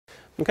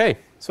Okay,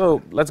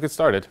 so let's get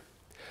started.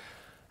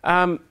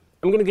 I'm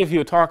going to give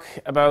you a talk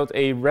about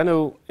a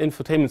Renault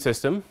infotainment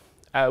system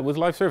with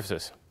live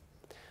services.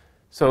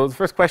 So the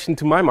first question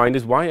to my mind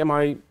is, why am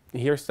I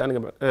here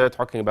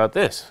talking about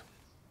this?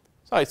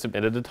 So I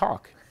submitted a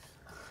talk.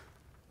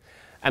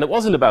 And it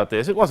wasn't about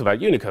this, it was about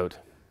Unicode.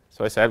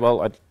 So I said, well,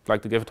 I'd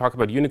like to give a talk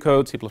about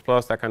Unicode, C++,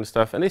 that kind of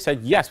stuff. And they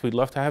said, yes, we'd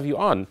love to have you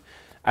on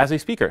as a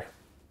speaker.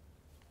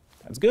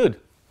 That's good.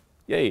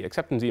 Yay,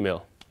 acceptance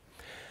email.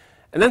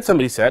 And then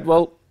somebody said,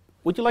 well,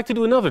 would you like to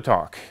do another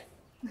talk?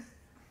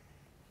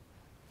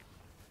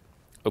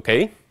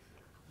 Okay,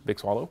 big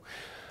swallow.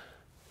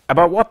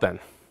 About what then?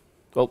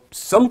 Well,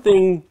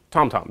 something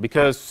TomTom,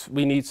 because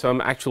we need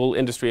some actual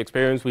industry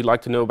experience. We'd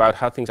like to know about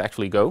how things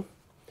actually go.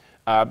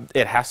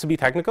 It has to be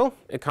technical.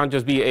 It can't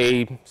just be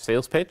a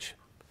sales pitch.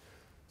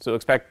 So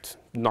expect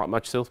not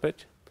much sales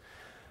pitch.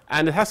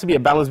 And it has to be a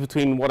balance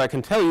between what I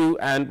can tell you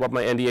and what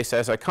my NDA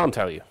says I can't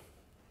tell you.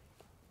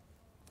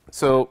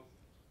 So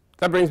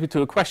that brings me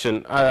to a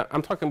question.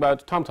 I'm talking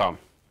about TomTom.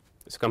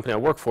 It's a company I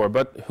work for,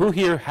 but who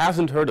here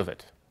hasn't heard of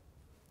it?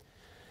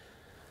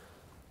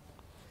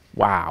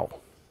 Wow.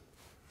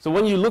 So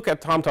when you look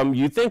at TomTom,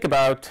 you think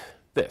about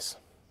this.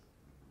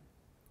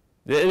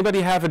 Did anybody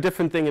have a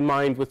different thing in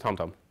mind with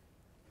TomTom?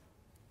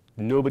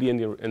 Nobody in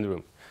the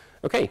room.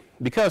 Okay,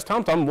 because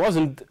TomTom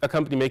wasn't a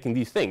company making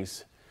these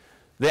things.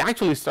 They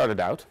actually started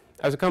out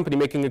as a company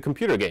making a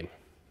computer game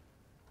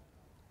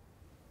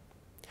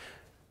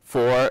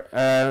for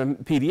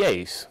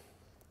PDAs,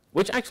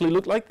 which actually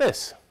looked like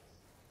this.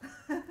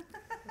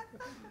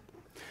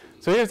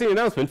 So here's the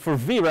announcement for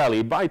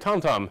V-Rally by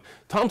TomTom.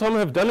 TomTom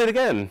have done it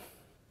again.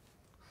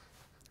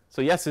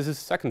 So yes, this is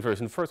the second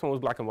version. The first one was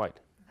black and white.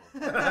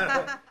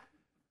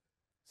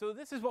 So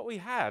this is what we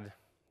had.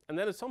 And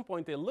then at some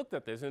point they looked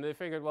at this and they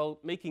figured, well,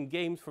 making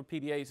games for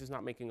PDAs is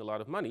not making a lot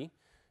of money.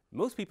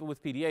 Most people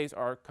with PDAs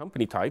are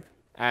company type,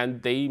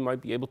 and they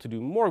might be able to do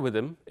more with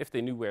them if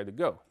they knew where to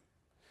go.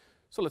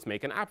 So let's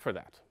make an app for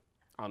that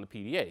on the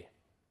PDA,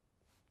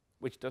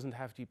 which doesn't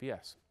have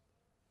GPS.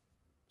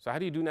 So how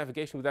do you do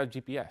navigation without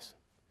GPS?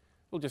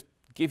 We'll just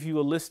give you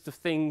a list of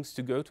things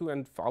to go to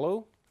and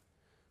follow.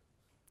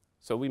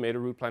 So we made a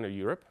route planner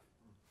Europe.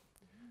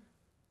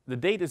 The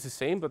date is the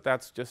same, but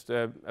that's just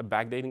a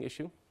backdating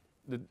issue.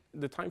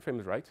 The time frame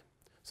is right.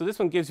 So this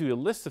one gives you a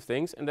list of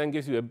things and then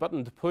gives you a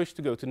button to push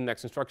to go to the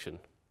next instruction.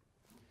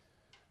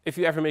 If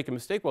you ever make a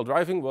mistake while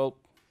driving, well,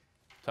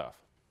 tough.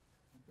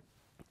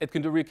 It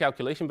can do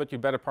recalculation, but you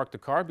better park the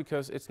car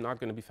because it's not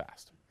going to be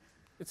fast.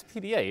 It's a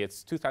PDA,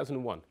 it's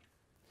 2001.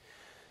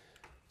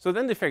 So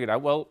then they figured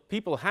out, well,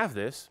 people have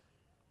this.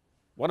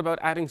 What about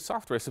adding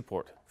software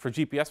support for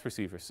GPS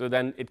receivers? So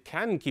then it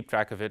can keep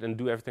track of it and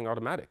do everything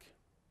automatic.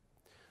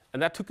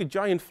 And that took a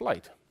giant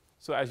flight.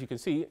 So as you can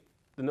see,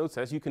 the note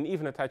says you can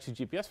even attach a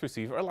GPS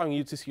receiver, allowing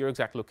you to see your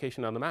exact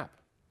location on the map.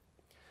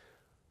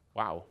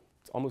 Wow,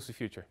 it's almost the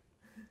future.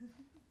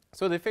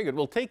 So they figured,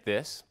 we'll take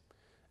this,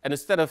 and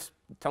instead of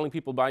telling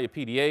people buy a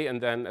PDA and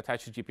then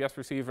attach a GPS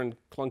receiver and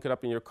clunk it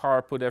up in your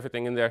car, put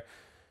everything in there,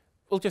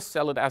 we'll just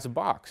sell it as a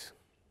box.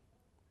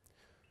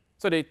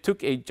 So they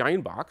took a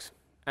giant box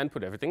and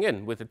put everything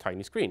in with a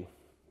tiny screen,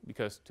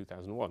 because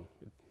 2001,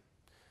 it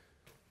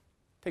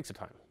takes a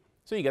time.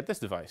 So you get this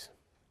device.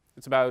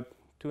 It's about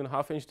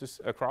 2.5 inches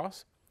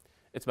across.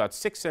 It's about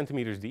 6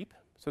 centimeters deep,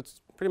 so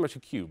it's pretty much a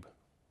cube.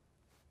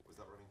 Was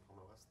that running Palm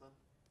OS then?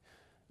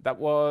 That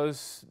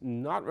was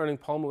not running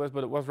Palm OS,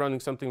 but it was running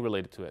something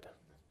related to it.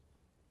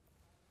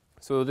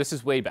 So this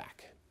is way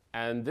back.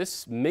 And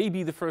this may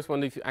be the first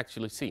one that you've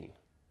actually seen.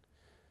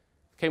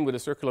 It came with a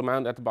circular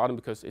mount at the bottom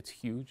because it's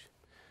huge.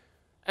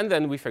 And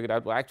then we figured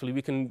out, well, actually,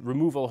 we can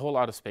remove a whole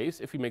lot of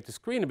space if we make the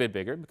screen a bit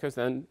bigger, because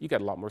then you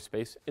get a lot more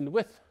space in the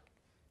width.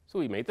 So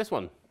we made this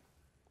one,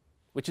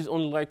 which is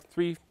only like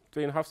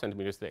 3.5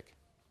 centimeters thick.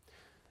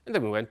 And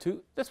then we went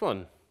to this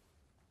one,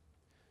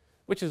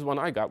 which is the one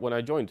I got when I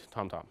joined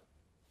TomTom.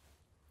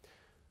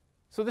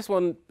 So this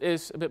one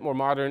is a bit more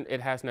modern.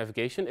 It has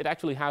navigation. It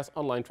actually has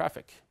online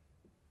traffic.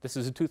 This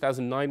is a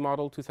 2009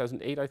 model,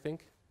 2008, I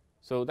think.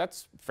 So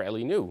that's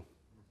fairly new.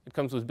 It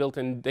comes with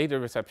built-in data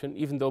reception,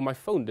 even though my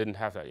phone didn't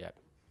have that yet.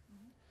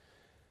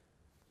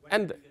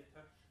 When did you get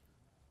touch?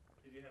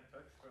 Did you have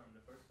touch from the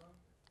first one?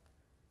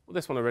 Well,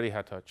 this one already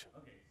had touch.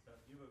 Okay, so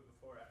you were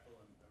before Apple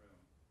in the room.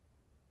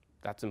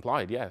 That's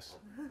implied, yes.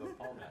 The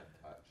Palm had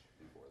touch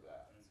before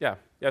that.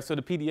 Yeah. So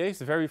the PDAs,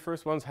 the very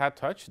first ones, had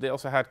touch. They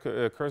also had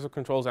cursor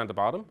controls at the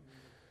bottom.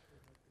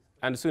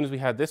 And as soon as we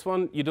had this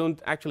one, you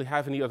don't actually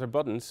have any other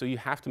buttons, so you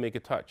have to make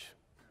it touch.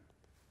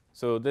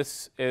 So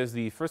this is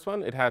the first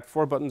one. It had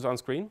 4 buttons on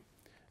screen.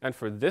 And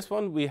for this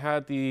one, we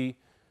had the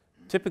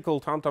typical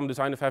TomTom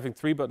design of having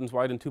 3 buttons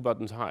wide and 2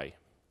 buttons high.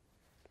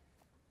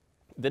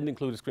 Didn't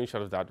include a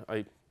screenshot of that.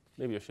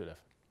 Maybe I should have.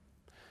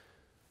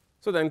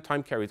 So then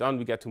time carries on.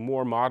 We get to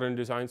more modern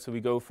designs. So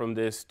we go from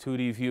this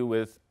 2D view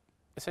with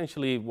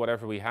essentially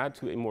whatever we had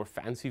to a more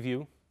fancy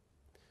view.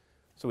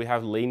 So we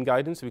have lane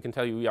guidance. So we can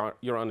tell you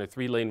you're on a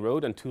 3-lane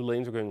road and 2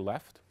 lanes are going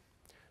left.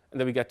 And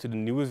then we get to the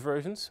newest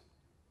versions,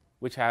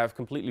 which have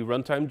completely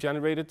runtime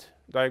generated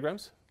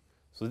diagrams.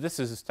 So this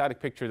is a static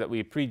picture that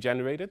we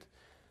pre-generated.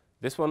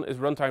 This one is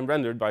runtime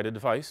rendered by the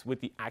device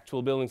with the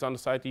actual buildings on the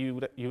site that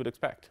you would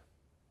expect.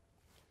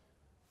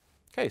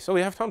 Okay, so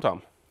we have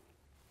TomTom.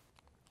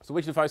 So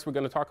which device we're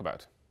going to talk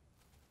about?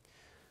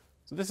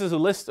 So this is a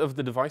list of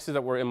the devices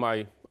that were in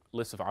my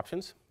list of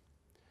options,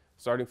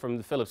 starting from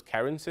the Philips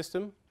Caron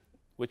system,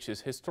 which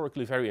is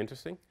historically very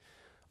interesting,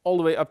 all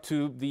the way up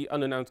to the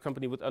unannounced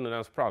company with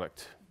unannounced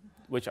product,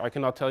 which I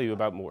cannot tell you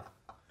about more.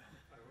 I'm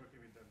working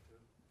with them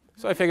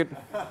too. So I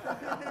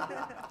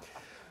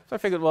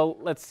figured, well,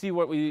 let's see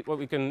what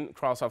we can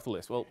cross off the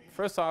list. Well,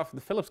 first off,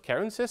 the Philips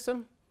Caron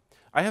system,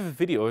 I have a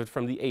video of it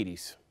from the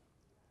 80s.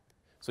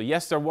 So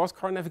yes, there was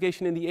car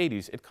navigation in the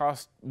 80s. It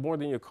cost more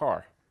than your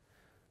car.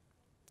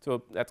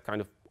 So that's kind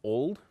of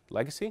old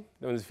legacy.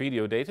 Then there's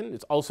video dating.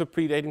 It's also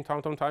predating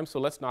TomTom times, so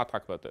let's not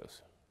talk about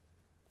those.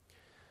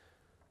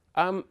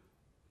 So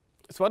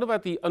what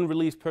about the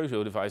unreleased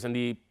Peugeot device and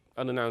the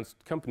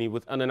unannounced company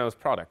with unannounced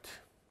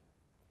product?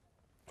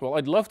 Well,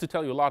 I'd love to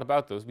tell you a lot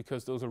about those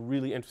because those are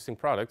really interesting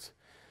products,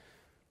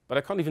 but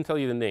I can't even tell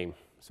you the name,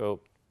 so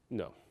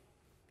no.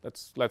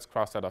 Let's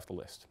cross that off the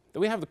list.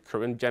 Then we have the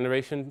current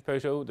generation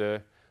Peugeot,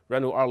 the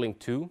Renault R-Link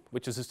 2,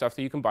 which is the stuff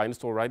that you can buy in the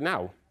store right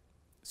now.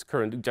 It's the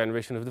current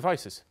generation of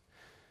devices.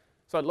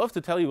 So I'd love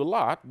to tell you a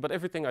lot, but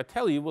everything I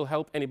tell you will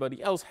help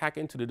anybody else hack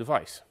into the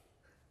device.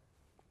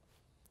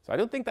 So I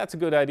don't think that's a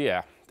good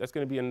idea. That's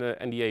going to be an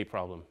NDA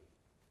problem.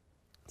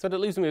 So that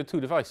leaves me with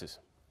two devices.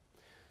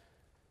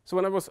 So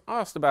when I was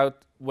asked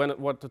about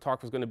what the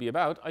talk was going to be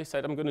about, I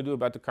said I'm going to do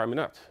about the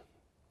Carminat,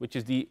 which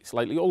is the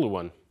slightly older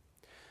one.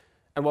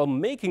 And while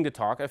making the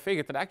talk, I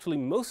figured that actually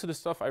most of the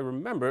stuff I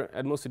remember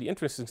and most of the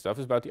interesting stuff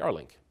is about the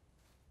R-Link.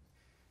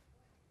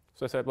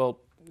 So I said, well,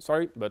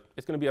 sorry, but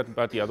it's going to be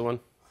about the other one.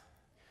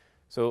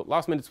 So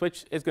last minute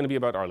switch is going to be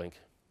about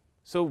R-Link.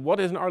 So what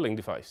is an R-Link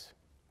device?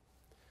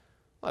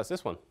 Well, it's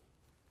this one.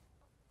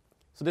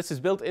 So this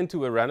is built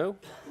into a Renault.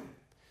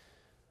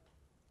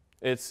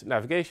 It's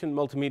navigation,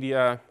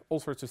 multimedia, all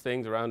sorts of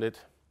things around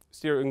it,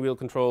 steering wheel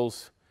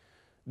controls,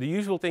 the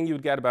usual thing you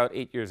would get about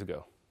 8 years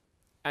ago.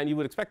 And you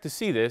would expect to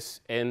see this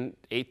in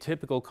a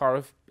typical car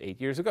of 8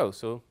 years ago,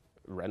 so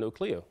Renault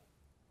Clio,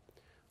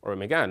 or a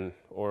Megane,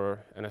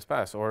 or an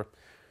Espace, or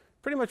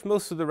pretty much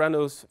most of the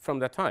Renaults from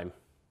that time.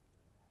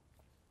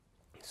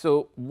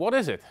 So what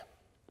is it?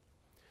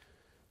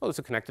 Well, it's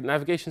a connected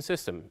navigation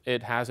system.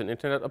 It has an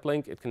internet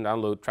uplink, it can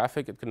download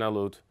traffic, it can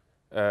download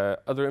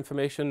other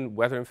information,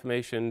 weather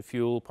information,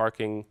 fuel,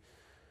 parking,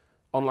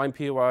 online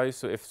POIs,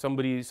 so if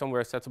somebody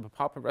somewhere sets up a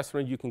pop-up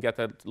restaurant, you can get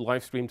that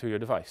live stream to your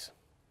device.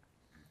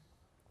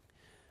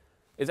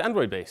 It's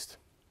Android-based,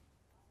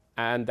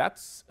 and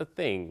that's a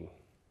thing,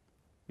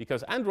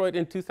 because Android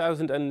in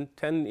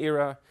 2010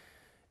 era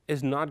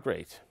is not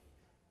great.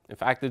 In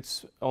fact,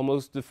 it's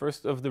almost the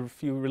first of the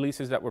few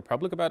releases that were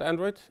public about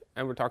Android,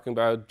 and we're talking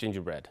about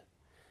Gingerbread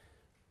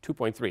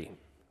 2.3,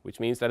 which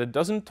means that it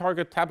doesn't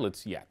target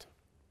tablets yet.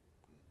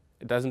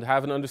 It doesn't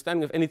have an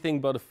understanding of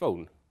anything but a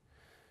phone.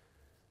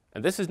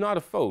 And this is not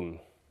a phone.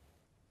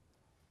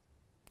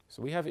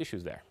 So we have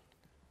issues there.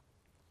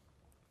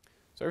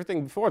 So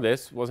everything before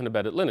this was an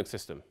embedded Linux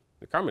system.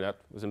 The Carminat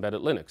was embedded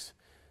Linux.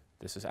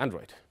 This is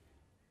Android.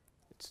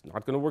 It's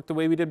not going to work the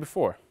way we did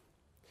before.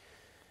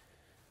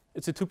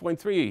 It's a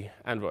 2.3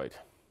 Android.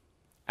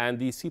 And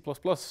the C++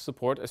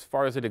 support, as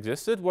far as it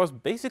existed, was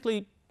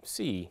basically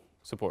C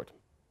support.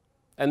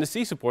 And the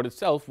C support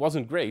itself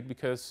wasn't great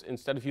because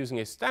instead of using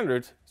a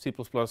standard C++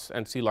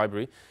 and C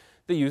library,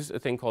 they used a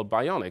thing called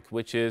Bionic,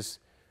 which is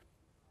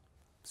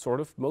sort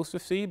of most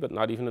of C, but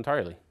not even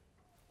entirely.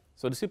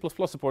 So the C++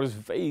 support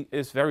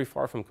is very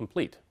far from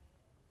complete.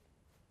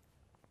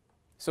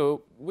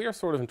 So we are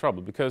sort of in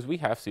trouble because we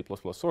have C++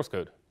 source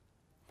code.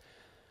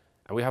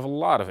 And we have a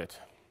lot of it.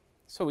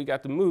 So we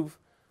got to move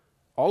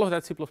all of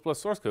that C++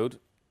 source code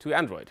to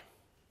Android.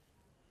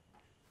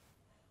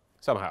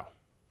 Somehow.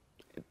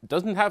 It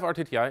doesn't have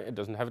RTTI, it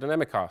doesn't have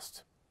dynamic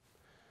cost.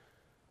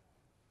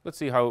 Let's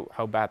see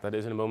how bad that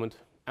is in a moment.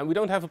 And we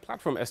don't have a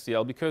platform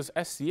STL because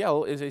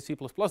STL is a C++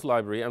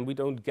 library and we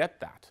don't get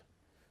that.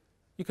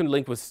 You can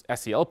link with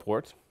STL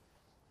port.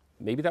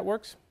 Maybe that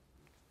works.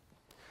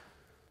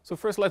 So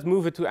first let's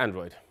move it to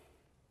Android.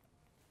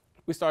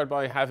 We start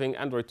by having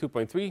Android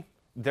 2.3.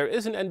 There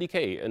is an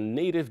NDK, a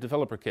native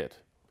developer kit.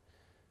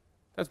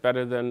 That's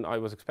better than I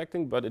was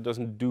expecting, but it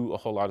doesn't do a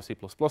whole lot of C++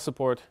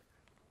 support.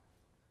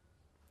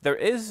 There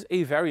is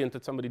a variant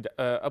that somebody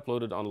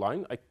uploaded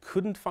online. I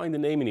couldn't find the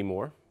name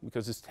anymore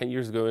because it's 10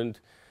 years ago and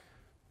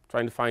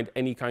trying to find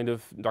any kind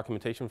of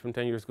documentation from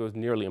 10 years ago is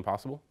nearly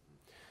impossible.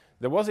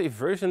 There was a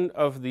version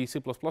of the C++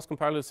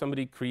 compiler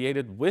somebody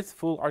created with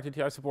full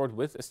RTTI support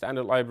with a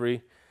standard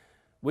library,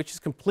 which is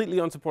completely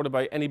unsupported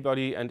by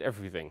anybody and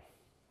everything.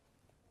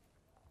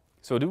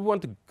 So do we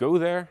want to go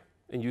there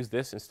and use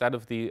this instead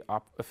of the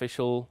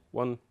official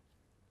one?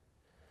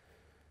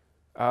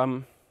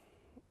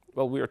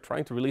 Well, we are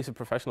trying to release a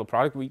professional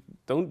product. We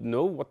don't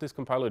know what this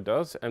compiler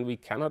does, and we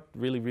cannot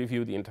really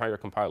review the entire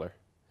compiler.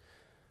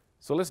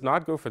 So let's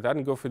not go for that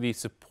and go for the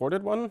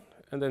supported one,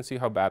 and then see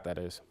how bad that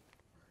is.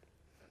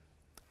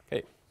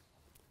 Okay.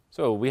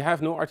 So we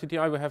have no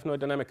RTTI, we have no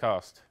dynamic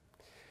cast.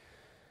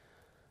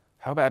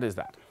 How bad is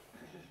that?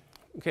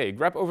 Okay,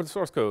 grab over the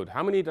source code.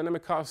 How many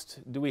dynamic casts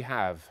do we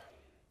have?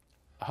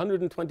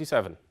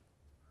 127.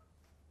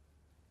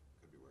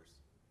 Could be worse.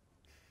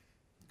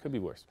 Could be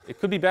worse. It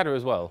could be better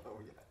as well. Oh,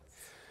 yes.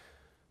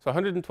 So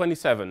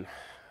 127.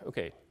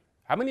 Okay,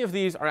 how many of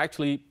these are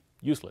actually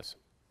useless?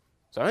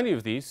 So how many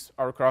of these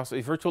are across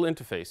a virtual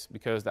interface?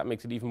 Because that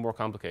makes it even more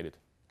complicated.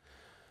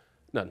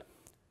 None.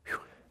 Whew.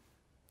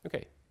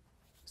 Okay,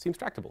 seems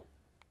tractable.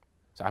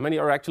 So how many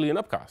are actually an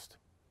upcast?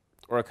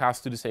 Or a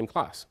cast to the same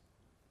class?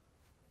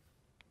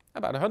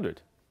 About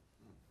 100.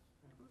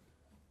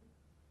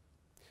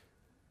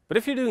 But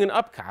if you're doing an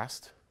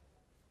upcast,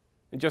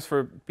 and just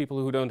for people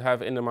who don't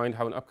have in their mind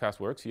how an upcast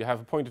works, you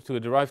have a pointer to a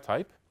derived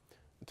type,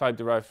 a type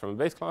derived from a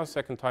base class,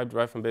 second type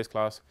derived from base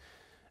class,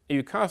 and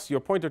you cast your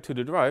pointer to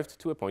the derived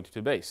to a pointer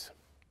to base.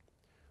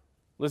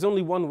 Well, there's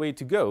only one way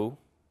to go,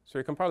 so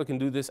your compiler can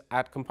do this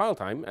at compile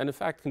time, and in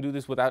fact can do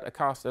this without a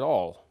cast at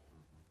all.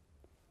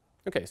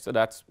 Okay, so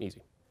that's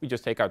easy. We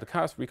just take out the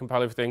cast,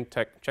 recompile everything,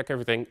 check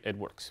everything, it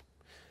works.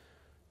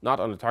 Not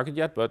on the target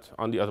yet, but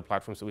on the other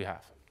platforms that we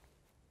have.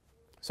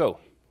 So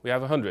we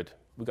have 100.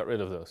 We got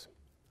rid of those.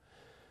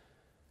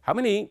 How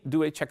many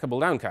do a checkable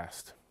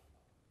downcast?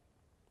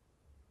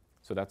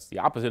 So that's the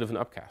opposite of an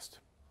upcast.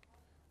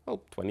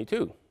 Well,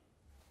 22.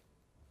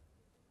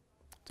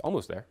 It's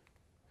almost there.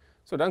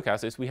 So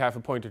downcast is we have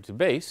a pointer to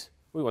base.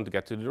 We want to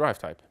get to the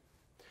derived type.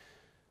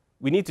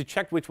 We need to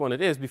check which one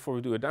it is before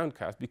we do a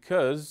downcast,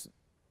 because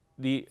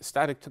the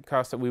static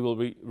cast that we will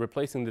be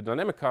replacing the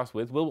dynamic cast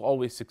with will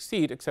always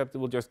succeed, except it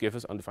will just give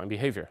us undefined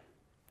behavior.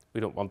 We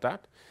don't want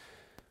that.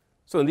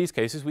 So in these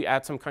cases, we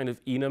add some kind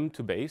of enum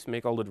to base,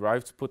 make all the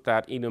deriveds put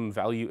that enum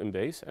value in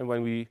base, and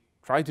when we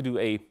try to do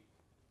a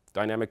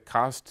dynamic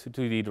cast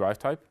to the derived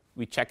type,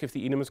 we check if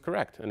the enum is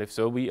correct, and if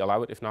so, we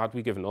allow it. If not,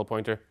 we give a null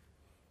pointer.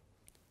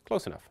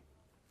 Close enough.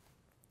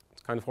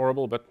 It's kind of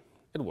horrible, but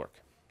it'll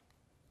work.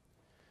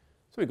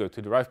 So we go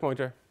to derived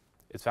pointer,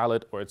 it's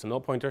valid, or it's a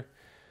null pointer.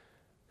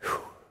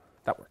 Whew,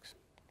 that works.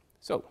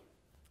 So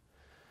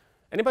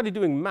anybody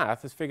doing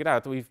math has figured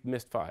out that we've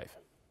missed 5.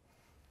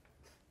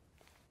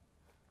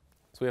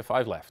 So we have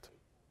 5 left.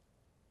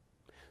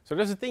 So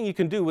there's a thing you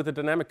can do with a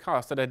dynamic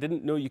cast that I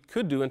didn't know you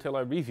could do until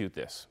I reviewed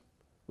this,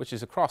 which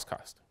is a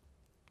crosscast.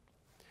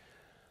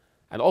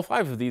 And all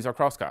 5 of these are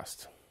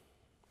crosscasts.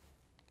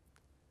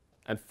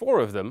 And 4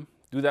 of them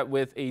do that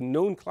with a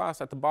known class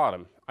at the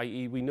bottom,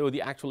 i.e. we know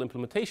the actual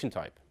implementation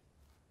type.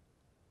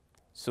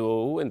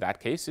 So in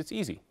that case, it's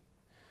easy.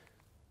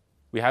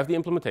 We have the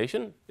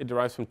implementation. It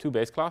derives from 2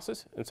 base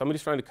classes, and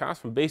somebody's trying to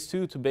cast from base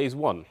 2 to base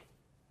 1,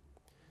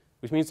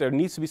 which means there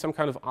needs to be some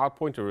kind of odd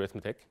pointer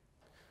arithmetic.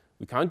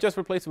 We can't just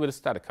replace it with a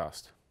static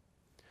cast,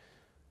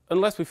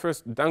 unless we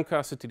first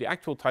downcast it to the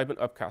actual type and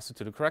upcast it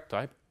to the correct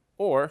type,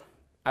 or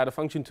add a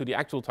function to the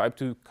actual type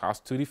to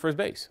cast to the first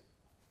base.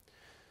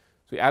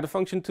 So we add a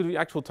function to the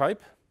actual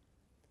type,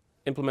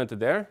 implement it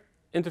there,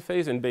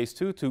 interface in base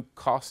 2 to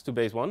cast to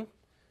base 1,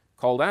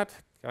 call that,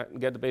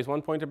 get the base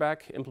 1 pointer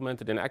back, implement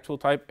it in actual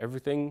type,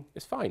 everything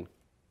is fine,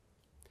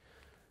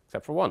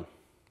 except for 1.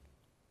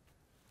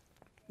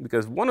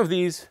 Because one of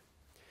these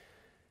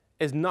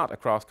is not a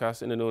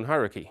crosscast in a known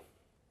hierarchy.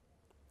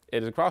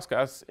 It is a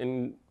crosscast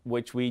in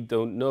which we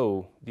don't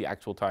know the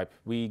actual type.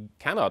 We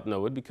cannot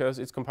know it because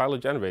it's compiler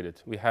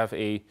generated. We have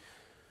a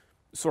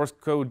source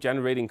code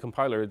generating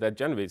compiler that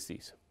generates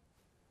these.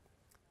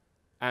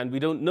 And we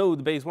don't know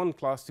the base 1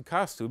 class to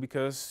cast to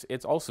because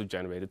it's also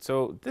generated.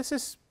 So this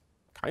is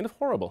kind of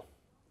horrible.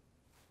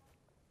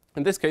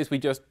 In this case, we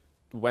just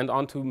went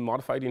on to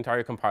modify the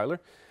entire compiler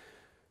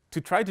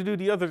to try to do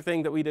the other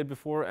thing that we did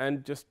before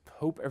and just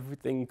hope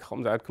everything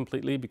comes out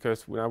completely,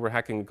 because now we're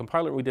hacking the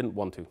compiler and we didn't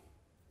want to.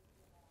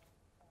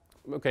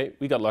 Okay,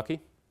 we got lucky.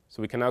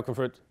 So we can now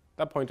convert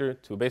that pointer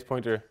to a base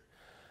pointer.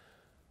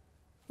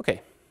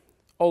 Okay,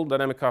 all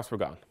dynamic casts were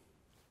gone.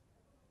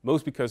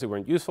 Most because they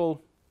weren't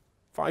useful,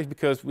 5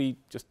 because we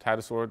just had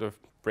to sort of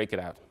break it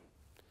out.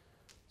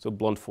 So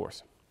blunt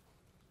force.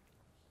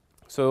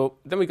 So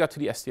then we got to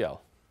the STL.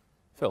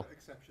 Phil?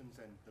 Exceptions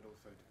then that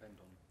also depend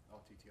on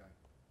RTTI.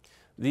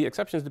 The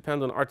exceptions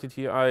depend on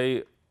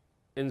RTTI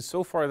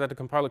insofar that the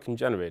compiler can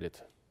generate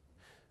it.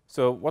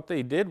 So what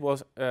they did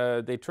was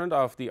they turned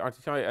off the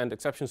RTTI and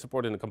exception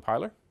support in the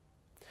compiler,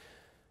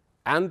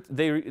 and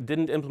they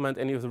didn't implement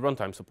any of the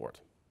runtime support.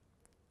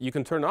 You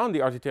can turn on the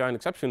RTTI and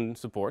exception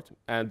support,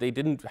 and they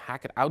didn't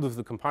hack it out of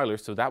the compiler,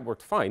 so that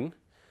worked fine,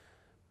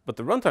 but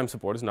the runtime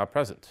support is not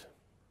present,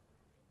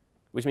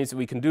 which means that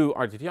we can do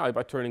RTTI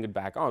by turning it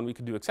back on. We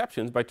can do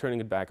exceptions by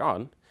turning it back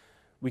on.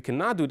 We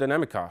cannot do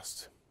dynamic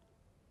casts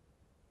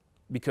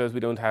because we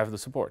don't have the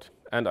support.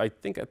 And I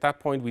think at that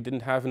point we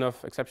didn't have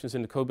enough exceptions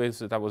in the code base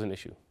that was an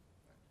issue.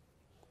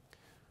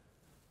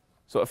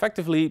 So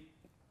effectively,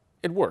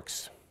 it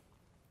works,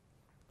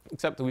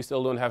 except that we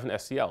still don't have an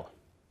STL.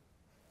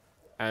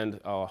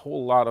 And a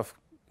whole lot of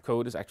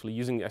code is actually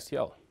using the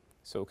STL.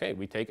 So okay,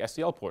 we take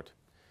STL port,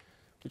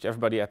 which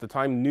everybody at the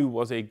time knew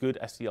was a good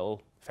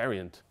STL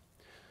variant.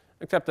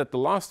 except that the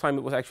last time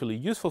it was actually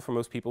useful for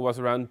most people was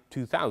around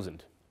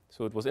 2000.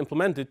 So it was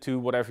implemented to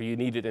whatever you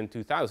needed in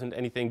 2000.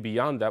 Anything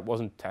beyond that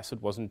wasn't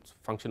tested, wasn't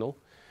functional.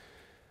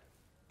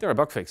 There are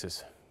bug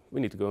fixes.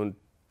 We need to go and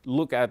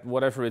look at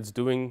whatever it's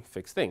doing,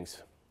 fix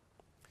things.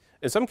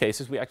 In some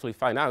cases, we actually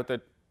find out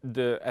that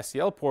the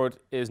SCL port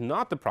is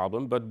not the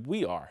problem, but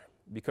we are,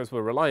 because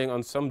we're relying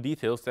on some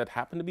details that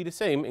happen to be the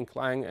same in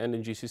Clang and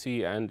in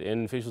GCC and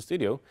in Visual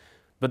Studio,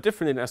 but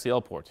different in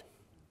SCL port.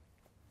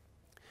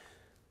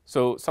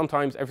 So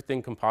sometimes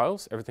everything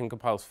compiles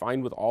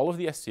fine with all of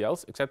the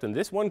SCLs, except in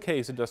this one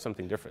case it does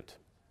something different.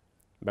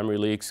 Memory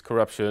leaks,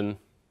 corruption,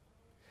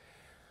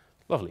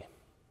 lovely.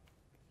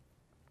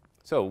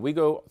 So we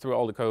go through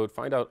all the code,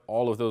 find out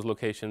all of those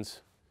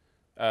locations.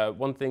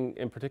 One thing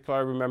in particular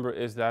I remember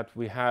is that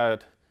we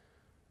had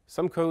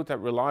some code that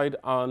relied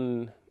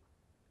on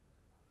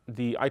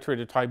the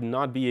iterator type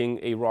not being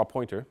a raw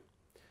pointer,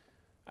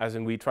 as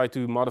in we tried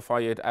to modify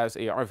it as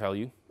a R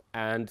value,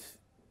 and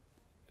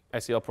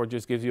SCL port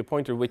just gives you a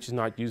pointer which is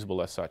not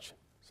usable as such.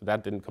 So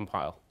that didn't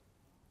compile.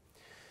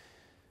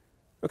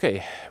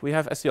 Okay, we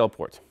have SCL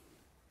port.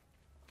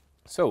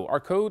 So our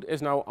code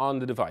is now on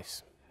the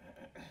device.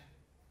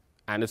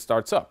 And it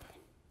starts up.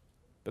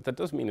 But that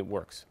doesn't mean it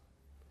works,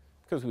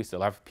 because we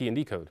still have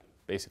P&D code,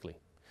 basically.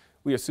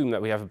 We assume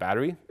that we have a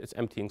battery. It's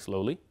emptying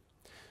slowly.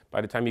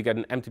 By the time you get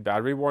an empty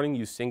battery warning,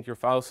 you sync your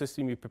file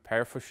system, you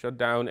prepare for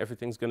shutdown,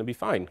 everything's going to be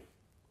fine.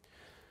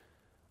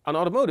 On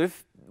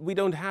automotive, we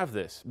don't have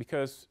this,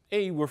 because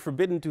A, we're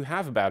forbidden to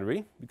have a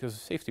battery because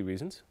of safety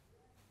reasons.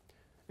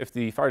 If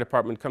the fire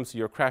department comes to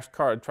your crashed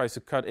car and tries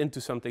to cut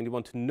into something, they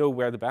want to know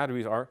where the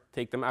batteries are,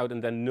 take them out,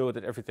 and then know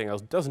that everything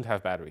else doesn't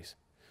have batteries.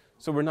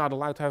 So we're not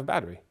allowed to have a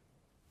battery.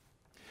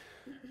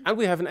 And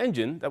we have an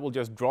engine that will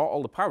just draw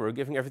all the power,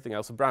 giving everything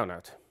else a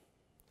brownout,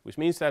 which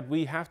means that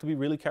we have to be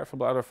really careful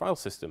about our file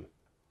system.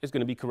 It's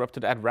going to be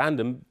corrupted at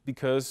random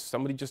because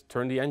somebody just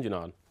turned the engine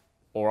on,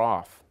 or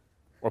off,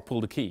 or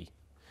pulled a key.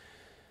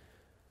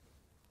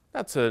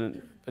 That's a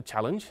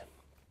challenge.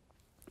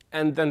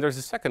 And then there's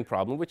a second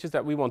problem, which is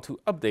that we want to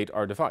update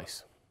our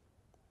device.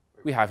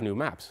 We have new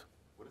maps.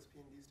 What does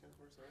P&D stand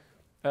for,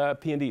 sorry?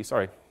 P&D,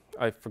 sorry,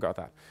 I forgot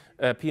that.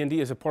 P&D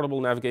is a portable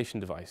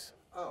navigation device.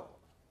 Oh, all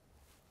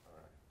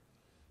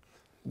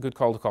right. Good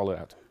call to call it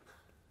out.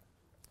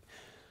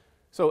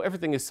 So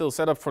everything is still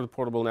set up for the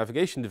portable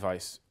navigation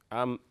device.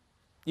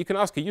 You can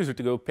ask a user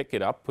to go pick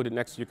it up, put it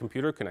next to your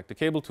computer, connect a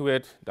cable to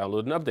it,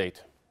 download an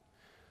update.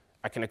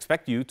 I can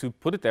expect you to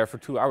put it there for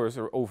 2 hours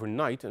or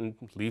overnight and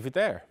leave it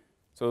there.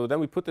 So then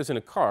we put this in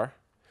a car.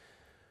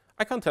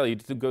 I can't tell you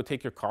to go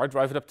take your car,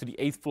 drive it up to the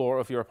 8th floor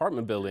of your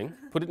apartment building,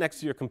 put it next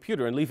to your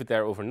computer and leave it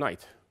there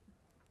overnight.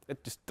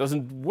 It just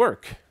doesn't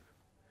work.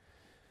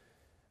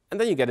 And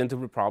then you get into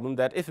the problem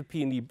that if a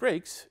P&D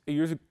breaks, a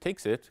user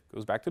takes it,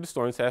 goes back to the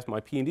store and says, my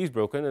P&D is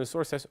broken, and the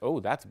store says, oh,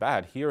 that's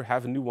bad. Here,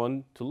 have a new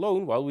one to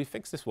loan while we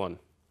fix this one.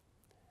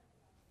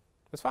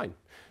 That's fine.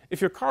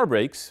 If your car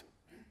breaks,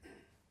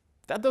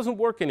 that doesn't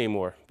work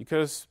anymore,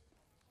 because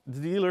the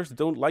dealers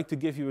don't like to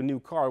give you a new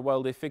car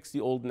while they fix the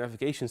old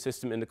navigation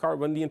system in the car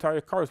when the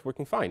entire car is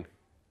working fine.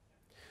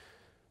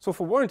 So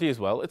for warranty as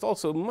well, it's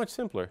also much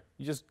simpler.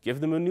 You just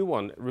give them a new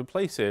one,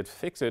 replace it,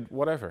 fix it,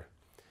 whatever.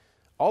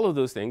 All of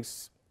those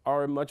things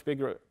are a much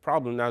bigger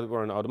problem now that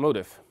we're in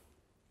automotive.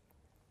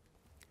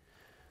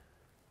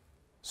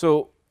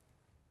 So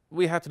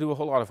we had to do a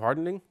whole lot of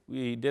hardening.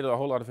 We did a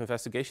whole lot of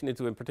investigation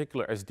into, in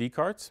particular, SD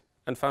cards,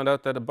 and found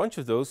out that a bunch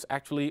of those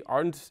actually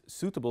aren't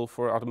suitable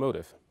for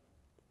automotive.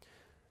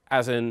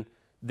 As in,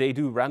 they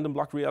do random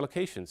block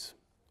reallocations,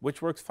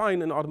 which works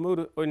fine in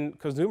automotive, in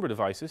consumer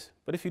devices,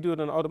 but if you do it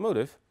in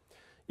automotive,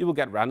 you will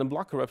get random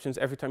block corruptions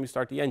every time you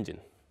start the engine.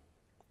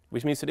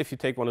 Which means that if you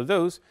take one of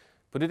those,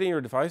 put it in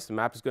your device, the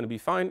map is going to be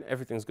fine,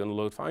 everything's going to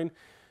load fine,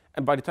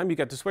 and by the time you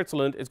get to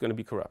Switzerland, it's going to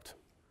be corrupt.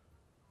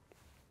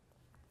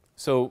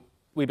 So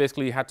we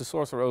basically had to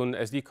source our own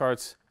SD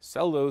cards,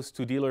 sell those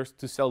to dealers,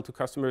 to sell to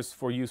customers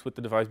for use with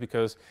the device,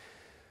 because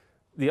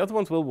the other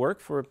ones will work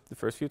for the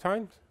first few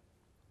times,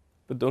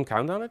 but don't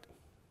count on it.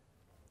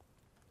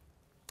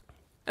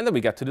 And then we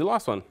get to the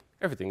last one.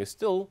 Everything is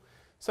still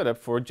set up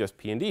for just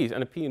P&Ds,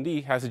 and a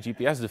P&D has a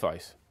GPS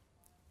device.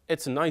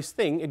 It's a nice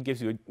thing, it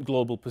gives you a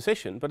global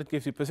position, but it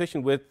gives you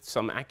position with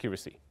some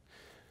accuracy.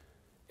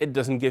 It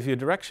doesn't give you a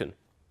direction.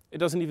 It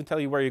doesn't even tell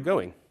you where you're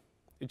going.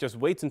 It just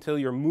waits until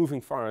you're moving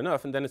far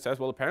enough, and then it says,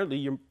 well, apparently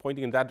you're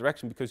pointing in that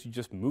direction because you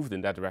just moved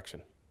in that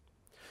direction.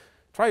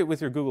 Try it with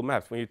your Google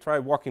Maps. When you try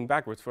walking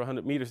backwards for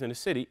 100 meters in a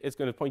city, it's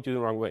going to point you the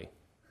wrong way.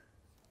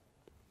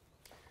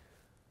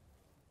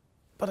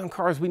 But on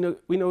cars, we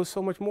know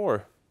so much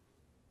more.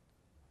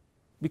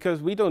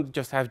 Because we don't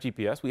just have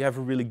GPS, we have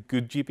a really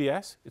good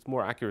GPS. It's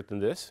more accurate than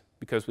this,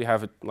 because we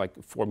have a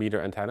 4-meter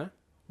antenna.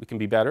 We can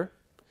be better.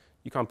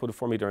 You can't put a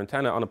 4-meter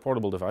antenna on a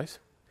portable device.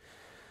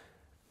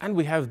 And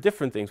we have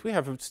different things. We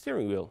have a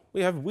steering wheel.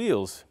 We have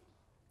wheels.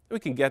 We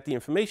can get the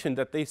information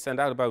that they send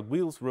out about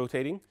wheels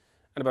rotating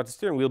and about the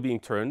steering wheel being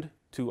turned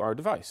to our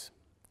device.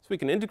 So we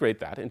can integrate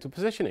that into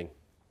positioning.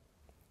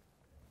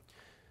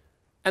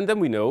 And then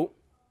we know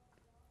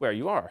where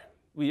you are.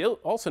 we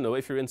also know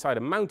if you're inside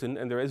a mountain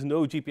and there is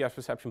no GPS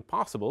reception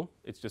possible,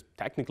 it's just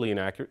technically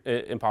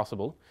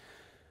impossible,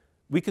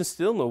 we can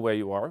still know where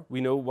you are.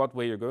 We know what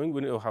way you're going.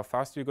 We know how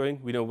fast you're going.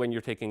 We know when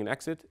you're taking an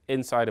exit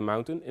inside a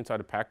mountain,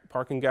 inside a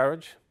parking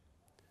garage.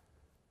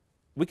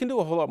 We can do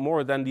a whole lot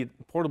more than the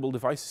portable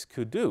devices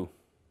could do.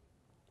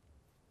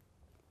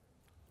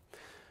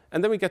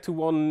 And then we get to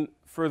one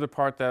further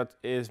part that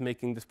is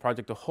making this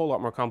project a whole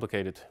lot more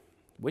complicated,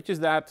 which is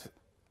that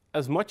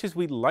as much as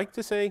we'd like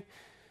to say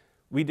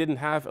we didn't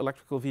have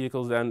electrical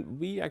vehicles then,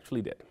 we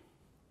actually did.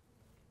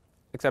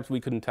 Except we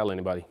couldn't tell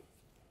anybody.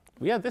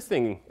 We had this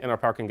thing in our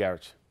parking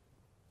garage,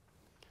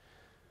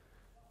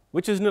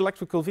 which is an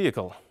electrical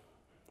vehicle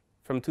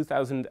from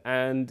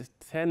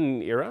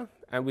 2010 era,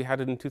 and we had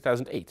it in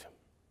 2008.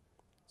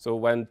 So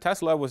when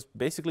Tesla was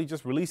basically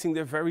just releasing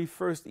their very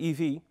first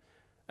EV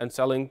and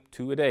selling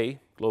 2 a day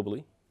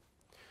globally,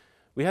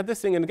 we had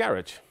this thing in the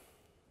garage.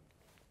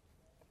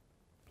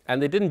 And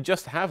they didn't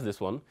just have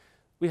this one.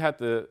 We had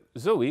the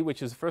Zoe,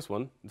 which is the first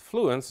one, the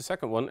Fluence, the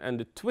second one, and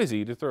the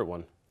Twizy, the third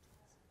one.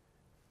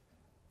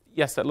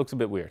 Yes, that looks a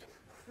bit weird.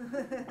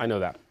 I know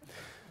that.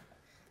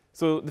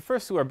 So the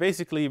first two are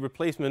basically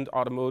replacement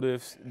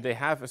automotives. They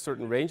have a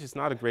certain range. It's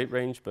not a great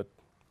range, but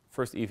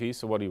first EVs,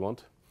 so what do you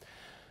want?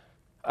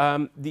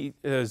 The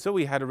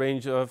Zoe had a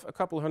range of a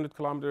couple 100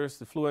 kilometers.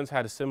 The Fluence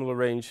had a similar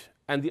range.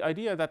 And the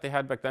idea that they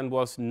had back then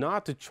was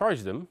not to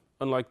charge them,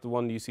 unlike the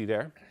one you see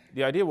there.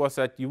 The idea was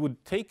that you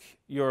would take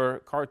your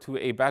car to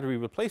a battery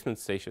replacement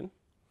station,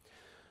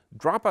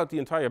 drop out the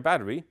entire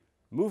battery,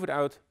 move it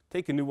out,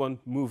 take a new one,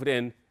 move it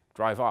in,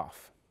 drive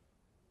off.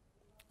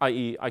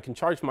 I.e., I can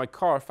charge my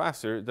car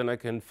faster than I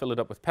can fill it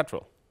up with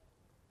petrol.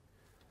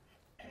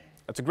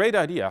 That's a great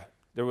idea.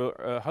 There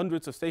were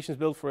hundreds of stations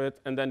built for it,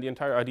 and then the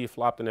entire idea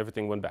flopped and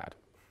everything went bad.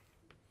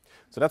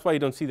 So that's why you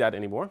don't see that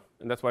anymore,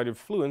 and that's why the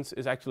Fluence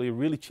is actually a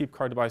really cheap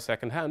car to buy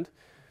second-hand,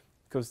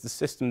 because the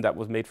system that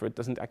was made for it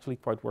doesn't actually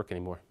quite work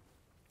anymore.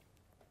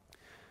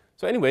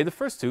 So anyway, the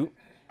first two,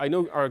 I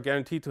know are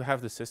guaranteed to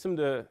have the system.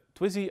 The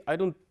Twizy, I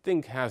don't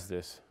think has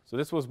this. So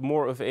this was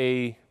more of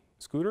a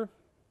scooter,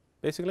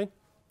 basically.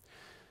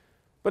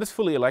 But it's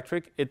fully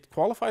electric. It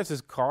qualifies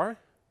as a car,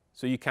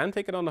 so you can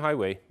take it on the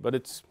highway, but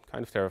it's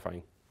kind of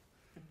terrifying.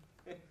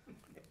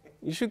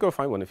 You should go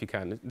find one if you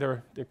can.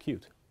 They're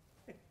cute.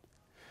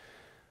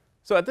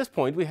 So at this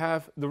point, we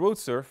have the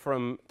Roadster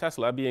from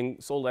Tesla being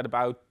sold at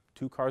about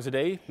 2 cars a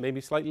day, maybe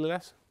slightly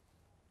less.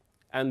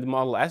 And the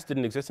Model S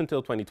didn't exist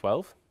until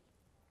 2012.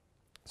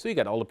 So you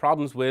get all the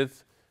problems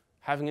with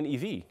having an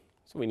EV.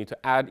 So we need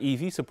to add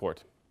EV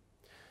support.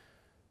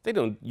 They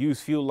don't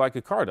use fuel like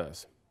a car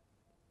does.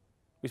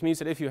 Which means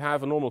that if you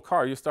have a normal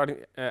car, you're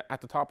starting at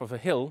the top of a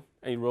hill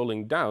and you're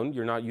rolling down,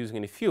 you're not using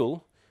any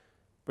fuel,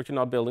 but you're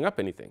not building up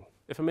anything.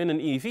 If I'm in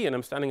an EV and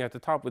I'm standing at the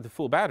top with a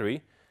full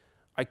battery,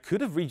 I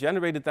could have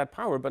regenerated that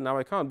power, but now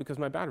I can't because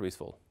my battery is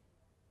full.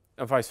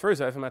 And vice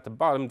versa, if I'm at the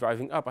bottom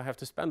driving up, I have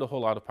to spend a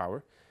whole lot of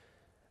power.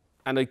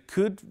 And I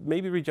could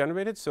maybe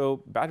regenerate it,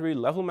 so battery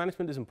level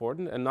management is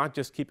important and not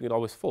just keeping it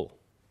always full.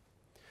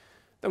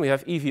 Then we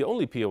have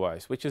EV-only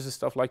POIs, which is the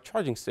stuff like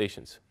charging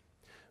stations.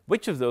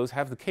 Which of those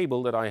have the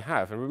cable that I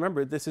have? And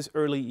remember, this is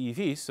early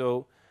EV,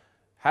 so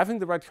having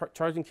the right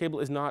charging cable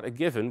is not a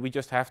given. We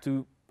just have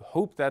to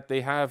hope that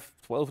they have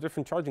 12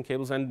 different charging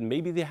cables and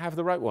maybe they have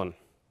the right one.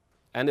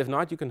 And if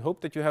not, you can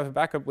hope that you have a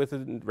backup with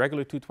a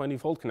regular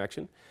 220-volt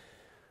connection.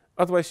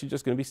 Otherwise, you're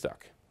just going to be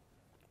stuck.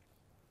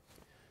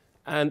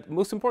 And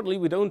most importantly,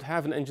 we don't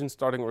have an engine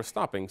starting or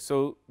stopping.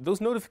 So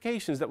those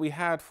notifications that we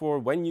had for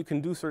when you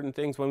can do certain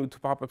things, when we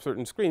pop up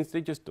certain screens,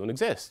 they just don't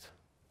exist.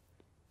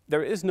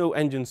 There is no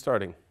engine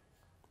starting.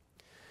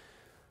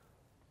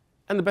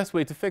 And the best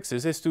way to fix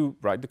this is to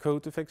write the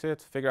code to fix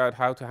it, figure out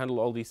how to handle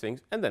all these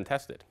things, and then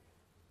test it.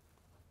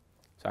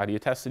 So how do you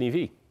test an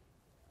EV?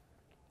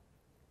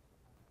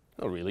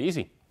 Oh, really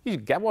easy. You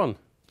should get one.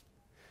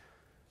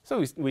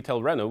 So we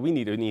tell Renault we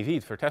need an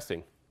EV for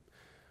testing.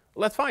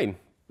 Well, that's fine.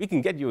 We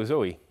can get you a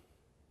Zoe. Can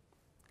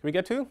we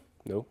get 2?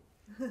 No.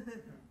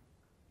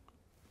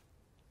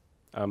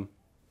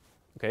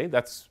 OK,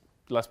 that's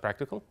less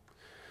practical.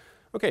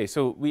 OK,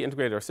 so we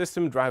integrate our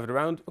system, drive it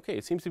around. OK,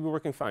 it seems to be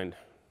working fine.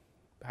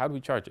 How do we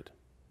charge it?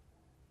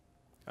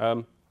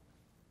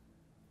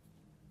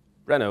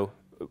 Renault,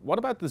 what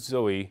about the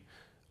Zoe?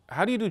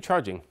 How do you do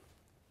charging?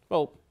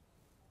 Well,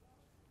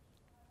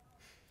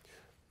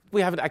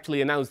 we haven't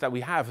actually announced that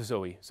we have a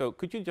Zoe. So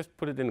could you just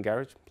put it in the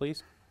garage,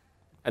 please?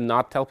 And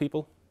not tell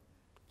people?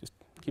 Just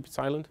keep it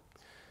silent.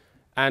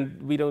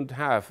 And we don't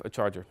have a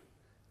charger.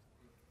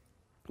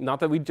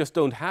 Not that we just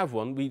don't have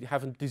one, we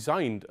haven't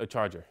designed a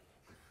charger.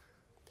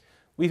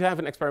 We have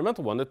an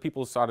experimental one that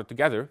people started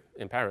together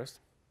in Paris.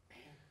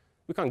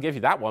 We can't give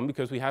you that one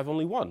because we have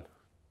only one.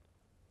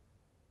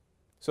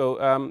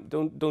 So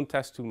don't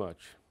test too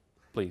much,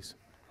 please.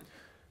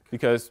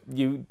 Because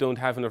you don't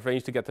have enough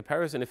range to get to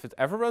Paris, and if it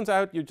ever runs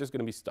out, you're just going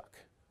to be stuck.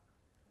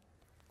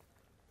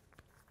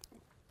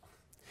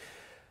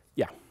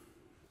 Yeah.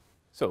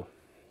 So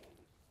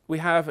we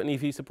have an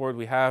EV support,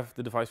 we have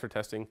the device for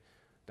testing.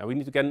 Now we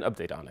need to get an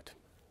update on it.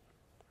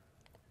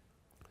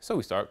 So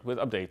we start with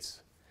updates.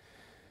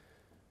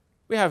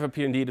 We have a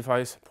P&D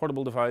device,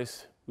 portable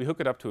device. We hook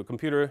it up to a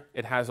computer.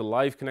 It has a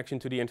live connection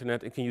to the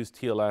internet. It can use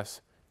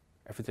TLS.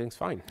 Everything's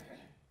fine.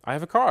 I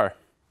have a car.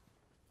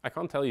 I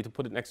can't tell you to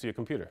put it next to your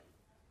computer,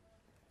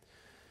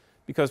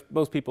 because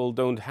most people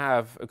don't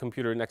have a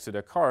computer next to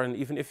their car. And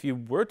even if you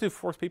were to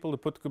force people to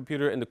put the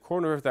computer in the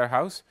corner of their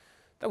house,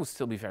 that would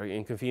still be very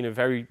inconvenient,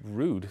 very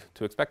rude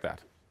to expect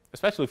that,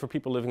 especially for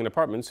people living in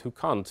apartments who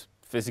can't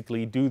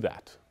physically do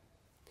that.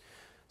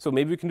 So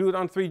maybe we can do it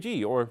on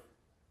 3G or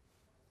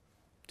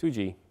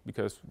 2G,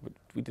 because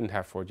we didn't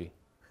have 4G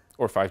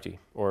or 5G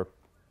or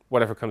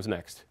whatever comes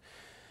next.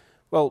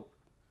 Well,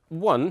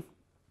 one,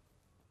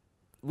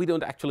 we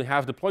don't actually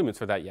have deployments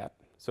for that yet.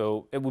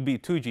 So it would be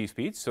 2G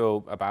speeds,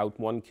 so about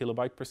 1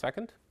 kilobyte per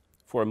second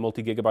for a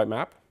multi-gigabyte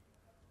map.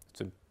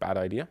 It's a bad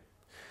idea.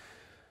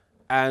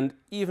 And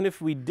even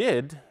if we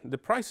did, the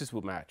prices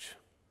would match.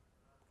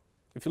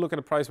 If you look at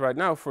a price right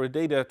now for a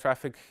data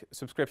traffic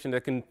subscription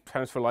that can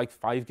transfer like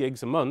 5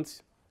 gigs a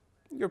month,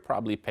 you're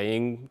probably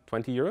paying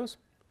 20 euros.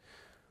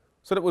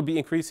 So that would be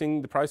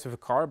increasing the price of a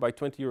car by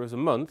 20 euros a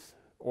month,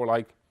 or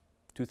like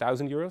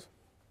 2,000 euros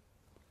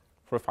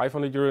for a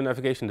 500 euro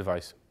navigation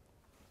device.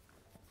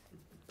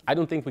 I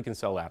don't think we can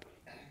sell that.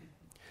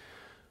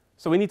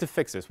 So we need to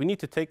fix this. We need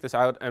to take this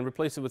out and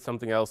replace it with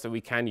something else that we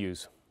can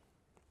use.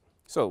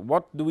 So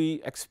what do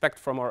we expect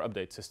from our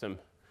update system?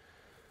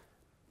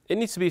 It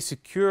needs to be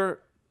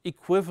secure,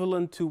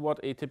 equivalent to what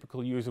a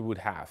typical user would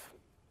have.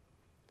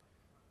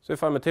 So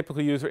if I'm a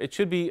typical user, it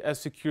should be as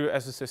secure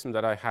as the system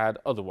that I had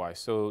otherwise.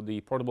 So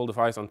the portable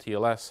device on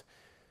TLS,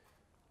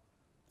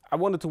 I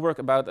want it to work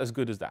about as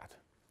good as that.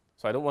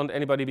 So I don't want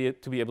anybody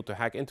to be able to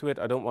hack into it.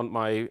 I don't want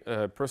my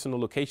personal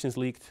locations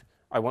leaked.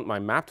 I want my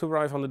map to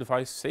arrive on the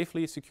device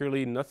safely,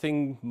 securely,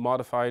 nothing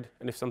modified.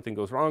 And if something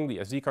goes wrong, the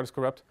SD card is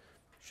corrupt,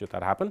 should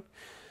that happen,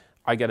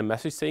 I get a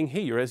message saying,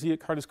 hey, your SD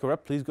card is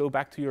corrupt, please go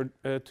back to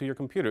your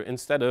computer,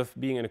 instead of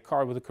being in a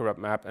car with a corrupt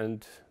map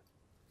and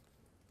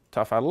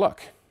tough out of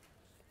luck.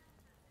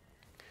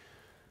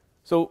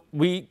 So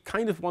we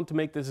kind of want to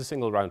make this a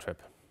single round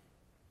trip.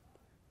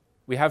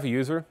 We have a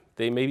user,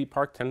 they maybe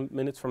park 10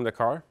 minutes from their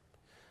car.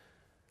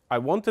 I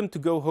want them to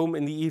go home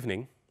in the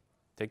evening,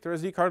 take their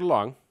SD card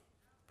along,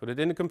 put it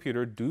in the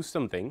computer, do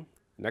something.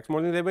 Next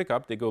morning they wake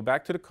up, they go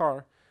back to the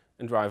car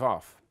and drive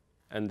off.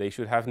 And they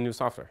should have new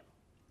software.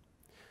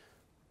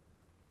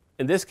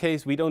 In this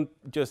case, we don't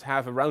just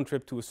have a round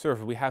trip to a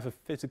server, we have a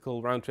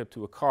physical round trip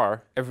to a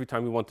car every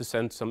time we want to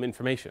send some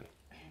information.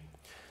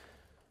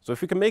 So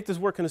if we can make this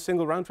work in a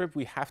single round trip,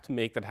 we have to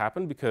make that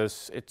happen,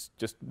 because it's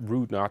just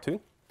rude not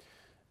to.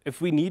 If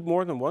we need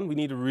more than one, we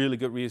need a really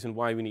good reason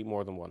why we need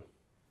more than one.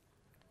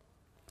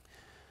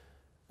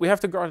 We have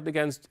to guard it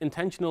against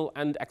intentional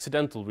and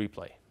accidental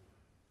replay.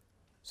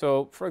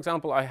 So for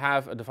example, I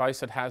have a device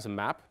that has a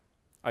map.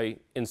 I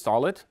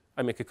install it.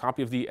 I make a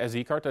copy of the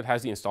SD card that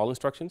has the install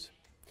instructions.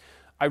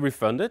 I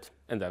refund it,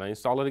 and then I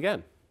install it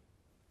again.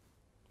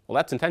 Well,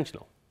 that's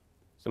intentional.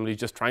 Somebody's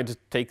just trying to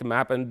take the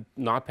map and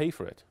not pay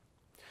for it.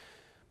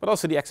 But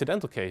also the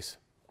accidental case.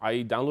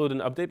 I download an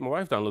update, my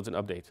wife downloads an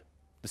update,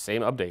 the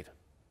same update.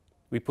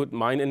 We put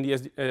mine in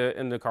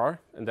the car,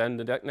 and then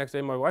the next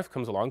day my wife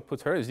comes along,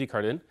 puts her SD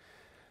card in.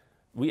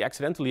 We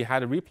accidentally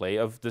had a replay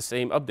of the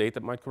same update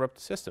that might corrupt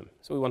the system.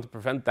 So we want to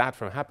prevent that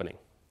from happening.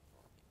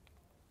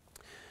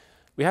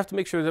 We have to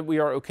make sure that we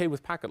are okay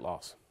with packet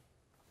loss.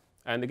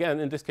 And again,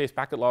 in this case,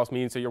 packet loss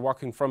means that you're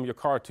walking from your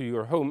car to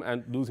your home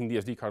and losing the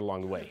SD card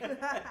along the way.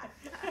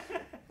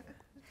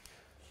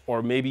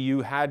 Or maybe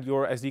you had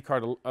your SD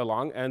card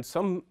along and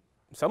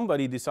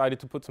somebody decided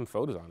to put some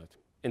photos on it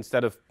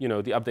instead of, the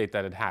update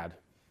that it had.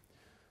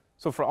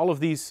 So for all of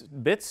these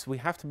bits, we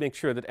have to make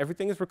sure that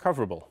everything is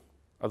recoverable.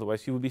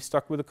 Otherwise, you would be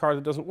stuck with a car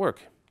that doesn't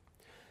work.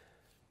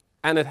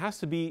 And it has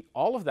to be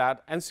all of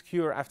that and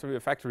secure after a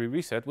factory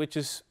reset, which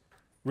is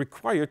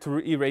required to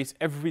erase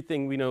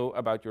everything we know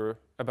about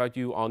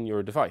you on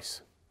your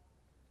device.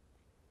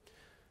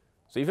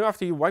 So even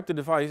after you wipe the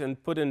device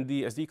and put in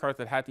the SD card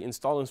that had the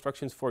install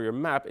instructions for your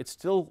map, it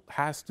still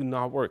has to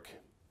not work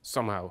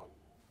somehow.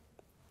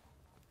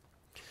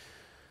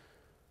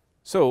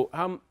 So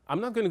I'm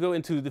not going to go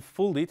into the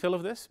full detail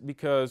of this,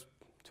 because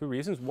 2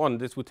 reasons. 1,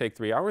 this would take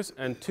 3 hours,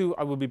 and 2,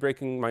 I would be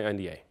breaking my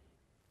NDA.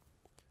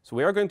 So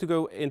we are going to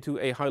go into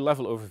a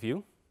high-level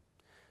overview,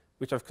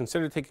 which I've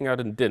considered taking out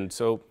and didn't,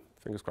 so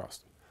fingers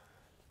crossed.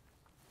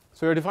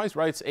 So your device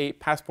writes a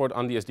passport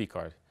on the SD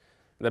card.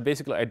 That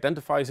basically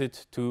identifies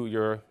it to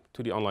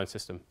the online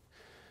system.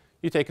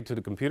 You take it to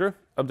the computer,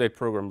 update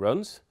program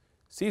runs,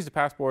 sees the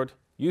passport,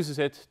 uses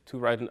it to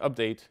write an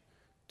update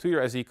to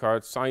your SD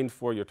card signed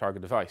for your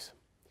target device.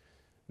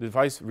 The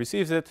device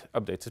receives it,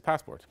 updates its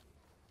passport.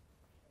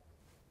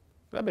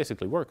 That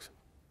basically works.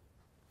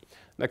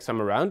 Next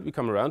time around,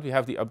 we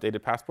have the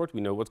updated passport,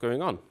 we know what's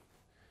going on.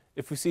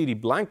 If we see the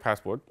blank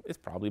passport, it's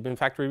probably been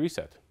factory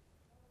reset.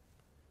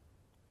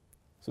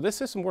 So this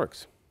system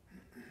works.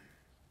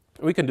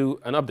 We can do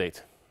an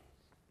update.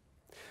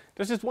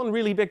 There's just one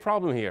really big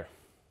problem here.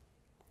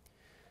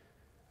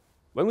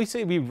 When we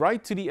say we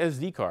write to the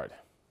SD card,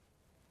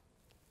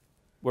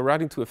 we're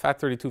writing to a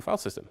FAT32 file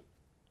system.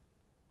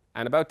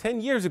 And about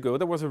 10 years ago,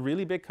 there was a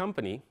really big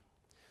company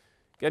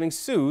getting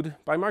sued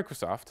by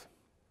Microsoft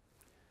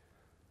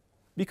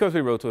because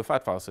we wrote to a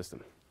FAT file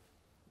system.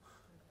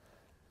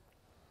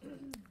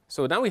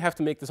 So now we have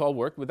to make this all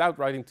work without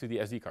writing to the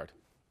SD card.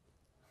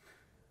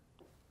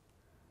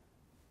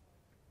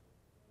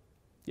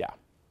 Yeah.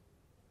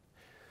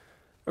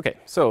 OK,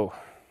 so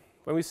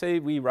when we say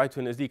we write to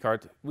an SD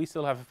card, we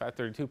still have a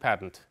FAT32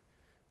 patent.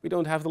 We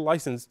don't have the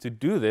license to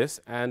do this,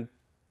 and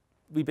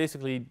we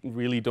basically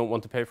really don't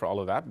want to pay for all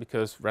of that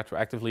because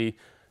retroactively,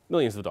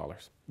 millions of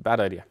dollars. Bad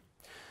idea.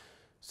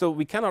 So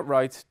we cannot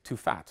write to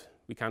FAT.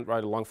 We can't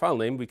write a long file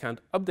name. We can't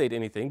update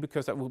anything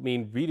because that would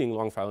mean reading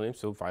long file names,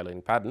 so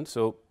violating patent.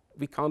 So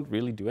we can't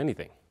really do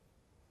anything.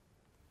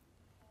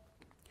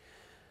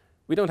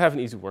 We don't have an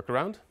easy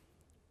workaround.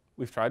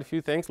 We've tried a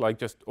few things, like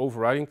just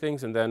overriding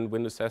things, and then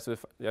Windows says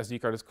if the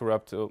SD card is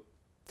corrupt, so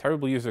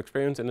terrible user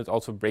experience, and it's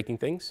also breaking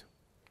things.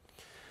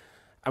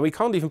 And we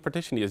can't even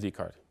partition the SD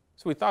card.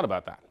 So we thought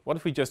about that. What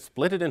if we just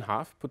split it in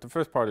half, put the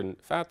first part in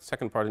FAT,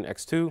 second part in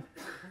X2,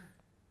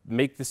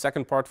 make the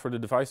second part for the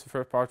device, the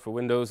first part for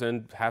Windows,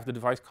 and have the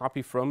device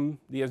copy from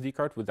the SD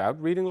card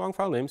without reading long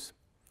file names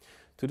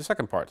to the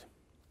second part?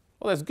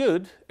 Well, that's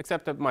good,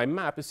 except that my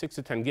map is 6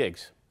 to 10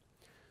 gigs.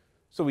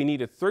 So we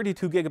need a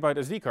 32 gigabyte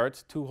SD card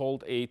to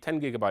hold a 10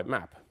 gigabyte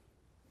map.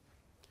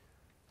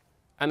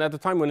 And at the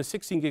time when a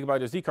 16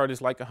 gigabyte SD card is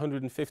like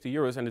 150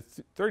 euros and a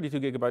 32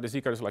 gigabyte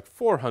SD card is like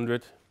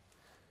 400,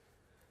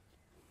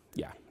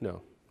 yeah,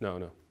 no.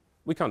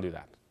 We can't do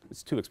that.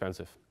 It's too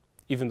expensive.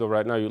 Even though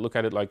right now you look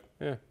at it like,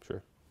 yeah,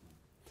 sure.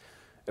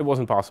 It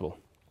wasn't possible.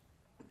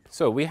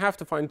 So we have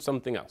to find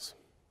something else.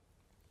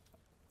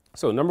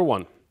 So number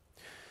one,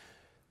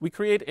 we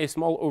create a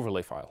small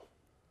overlay file.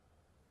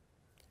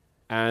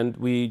 And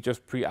we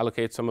just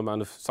pre-allocate some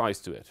amount of size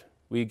to it.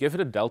 We give it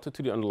a delta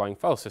to the underlying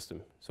file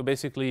system. So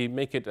basically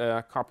make it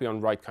a copy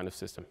on write kind of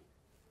system.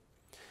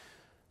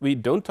 We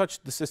don't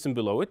touch the system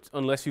below it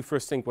unless you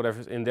first sync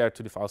whatever's in there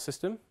to the file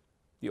system.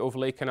 The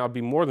overlay cannot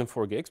be more than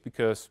 4 gigs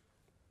because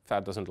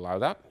FAT doesn't allow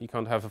that. You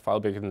can't have a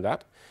file bigger than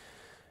that.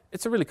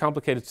 It's a really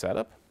complicated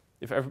setup.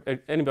 If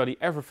anybody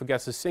ever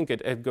forgets to sync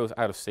it, it goes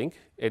out of sync.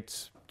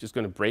 It's just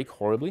going to break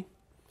horribly.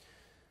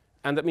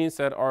 And that means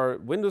that our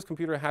Windows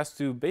computer has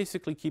to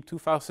basically keep 2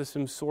 file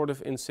systems sort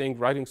of in sync,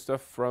 writing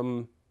stuff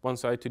from one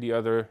side to the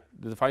other.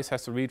 The device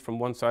has to read from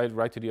one side,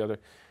 write to the other.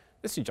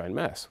 It's a giant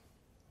mess.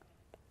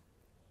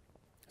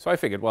 So I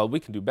figured, well, we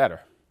can do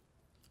better.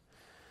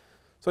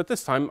 So at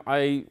this time,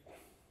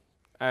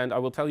 and I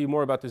will tell you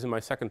more about this in my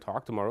second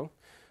talk tomorrow,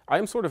 I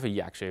am sort of a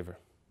yak shaver.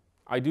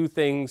 I do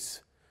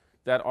things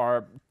that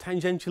are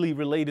tangentially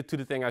related to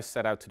the thing I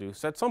set out to do.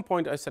 So at some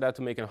point, I set out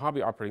to make a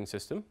hobby operating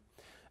system,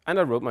 and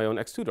I wrote my own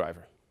X2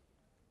 driver.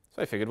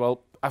 So I figured,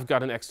 well, I've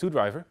got an X2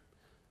 driver.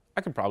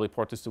 I could probably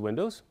port this to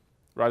Windows,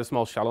 write a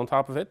small shell on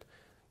top of it,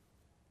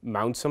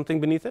 mount something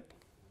beneath it.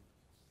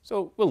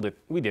 So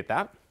we did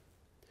that.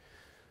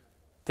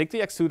 Take the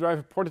X2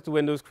 driver, port it to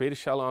Windows, create a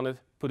shell on it,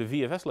 put a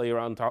VFS layer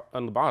on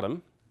the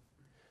bottom.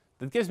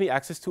 That gives me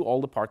access to all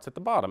the parts at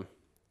the bottom.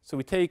 So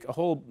we take a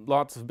whole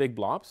lots of big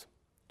blobs,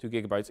 2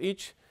 gigabytes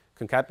each,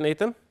 concatenate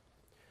them,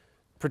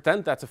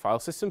 pretend that's a file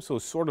system, so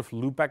sort of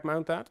loopback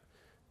mount that,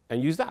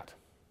 and use that.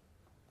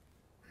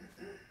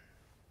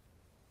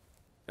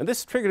 And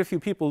this triggered a few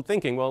people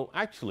thinking, well,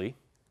 actually,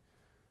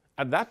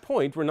 at that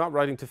point, we're not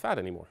writing to FAT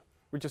anymore.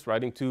 We're just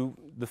writing to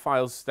the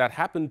files that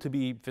happen to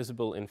be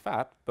visible in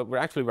FAT, but we're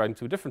actually writing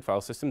to a different file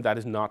system that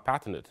is not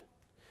patented.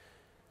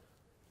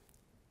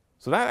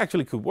 So that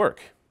actually could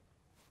work.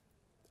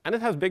 And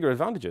it has bigger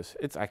advantages.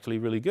 It's actually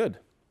really good.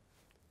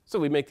 So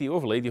we make the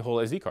overlay the whole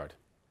SD card.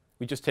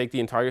 We just take the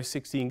entire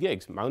 16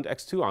 gigs, mount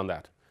X2 on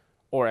that,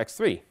 or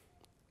X3,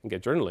 and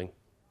get journaling.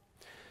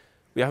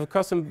 We have a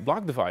custom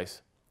block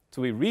device.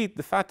 So we read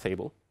the FAT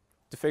table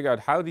to figure out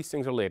how these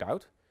things are laid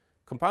out,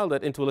 compile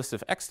that into a list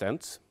of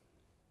extents,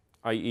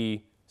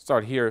 i.e.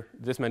 start here,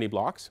 this many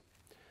blocks.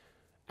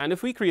 And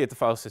if we create the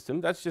file system,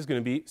 that's just going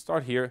to be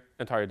start here,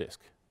 entire disk.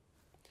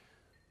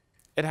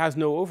 It has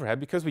no overhead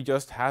because we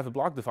just have a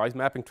block device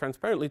mapping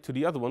transparently to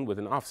the other one with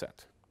an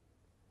offset.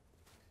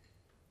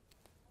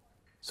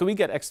 So we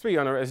get X3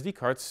 on our SD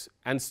cards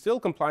and still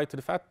comply to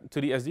the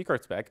SD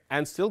card spec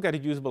and still get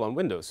it usable on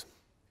Windows.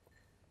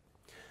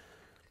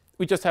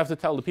 We just have to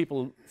tell the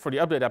people for the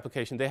update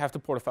application they have to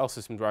port a file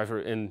system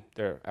driver in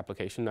their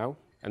application now,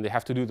 and they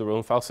have to do their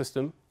own file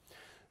system,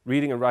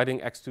 reading and writing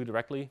X2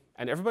 directly,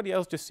 and everybody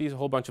else just sees a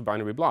whole bunch of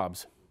binary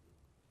blobs.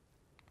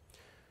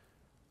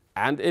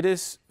 And it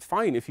is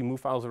fine if you move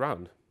files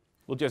around.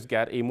 We'll just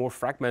get a more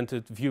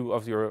fragmented view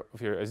of your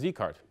SD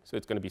card. So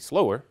it's going to be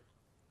slower,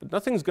 but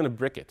nothing's going to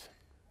brick it.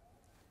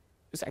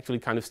 It's actually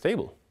kind of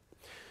stable.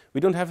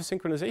 We don't have a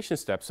synchronization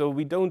step, so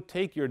we don't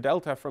take your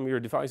delta from your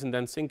device and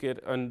then sync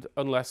it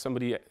unless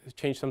somebody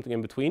changed something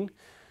in between.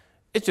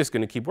 It's just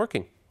going to keep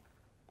working.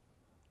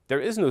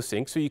 There is no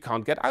sync, so you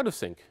can't get out of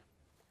sync.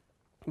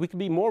 We can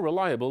be more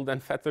reliable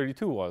than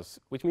FAT32 was,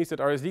 which means that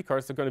our SD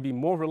cards are going to be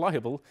more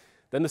reliable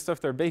than the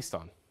stuff they're based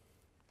on.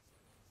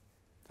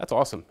 That's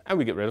awesome. And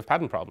we get rid of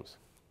patent problems.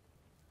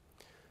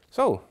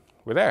 So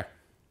we're there.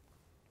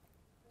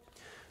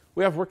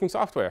 We have working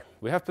software.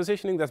 We have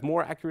positioning that's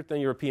more accurate than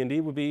your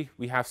P&D would be.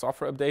 We have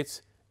software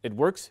updates. It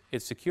works.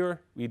 It's secure.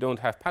 We don't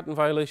have patent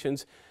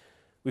violations.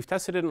 We've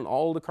tested it on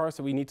all the cars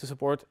that we need to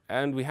support.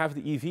 And we have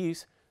the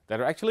EVs that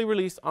are actually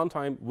released on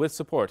time with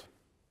support.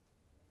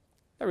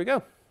 There we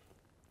go.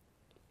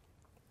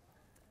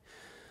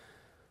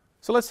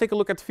 So let's take a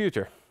look at the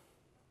future,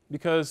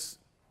 because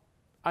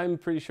I'm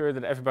pretty sure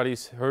that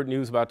everybody's heard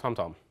news about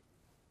TomTom.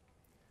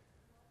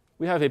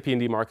 We have a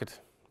P&D market.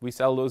 We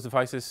sell those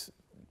devices.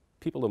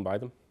 People don't buy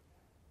them.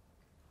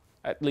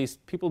 At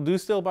least people do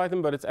still buy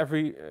them, but it's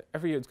every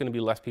year it's going to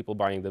be less people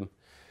buying them.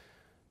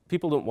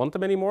 People don't want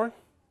them anymore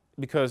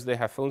because they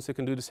have phones that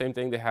can do the same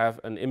thing. They have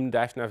an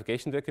in-dash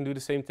navigation that can do the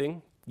same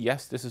thing.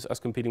 Yes, this is us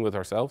competing with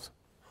ourselves,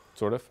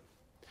 sort of.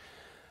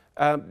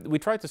 We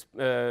tried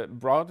to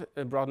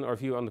broaden our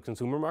view on the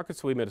consumer market,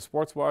 so we made a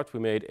sports watch, we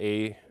made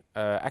a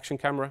action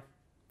camera.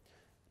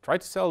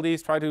 Tried to sell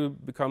these, tried to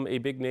become a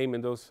big name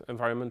in those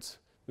environments.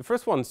 The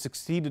first one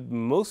succeeded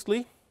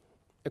mostly,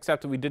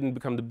 except that we didn't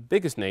become the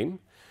biggest name,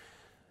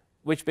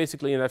 which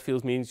basically in that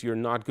field means you're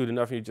not good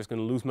enough and you're just going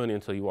to lose money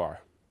until you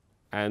are.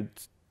 And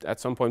at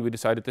some point we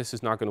decided this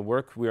is not going to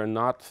work. We are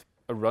not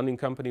a running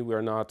company, we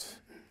are not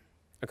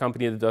a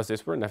company that does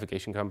this, we're a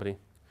navigation company.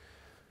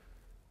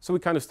 So we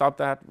kind of stopped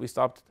that. We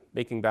stopped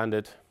making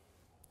Bandit.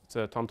 It's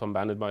a TomTom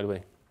Bandit, by the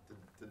way.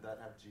 Did that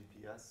have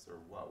GPS or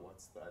what?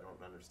 I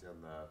don't understand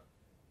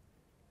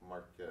the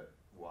market.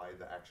 Why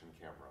the action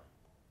camera?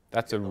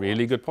 That's a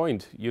really good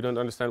point. You don't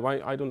understand why.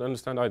 I don't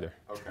understand either.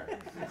 Okay.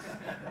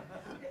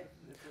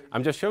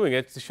 I'm just showing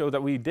it to show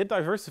that we did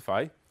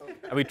diversify. Okay.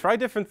 And we tried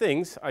different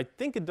things. I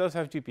think it does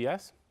have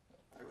GPS.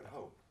 I would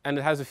hope. And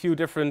it has a few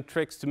different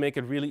tricks to make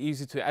it really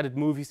easy to edit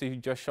movies that you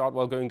just shot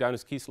while going down a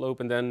ski slope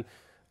and then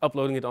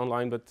uploading it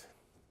online, but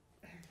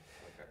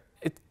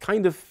it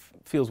kind of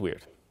feels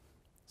weird.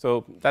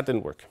 So that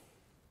didn't work.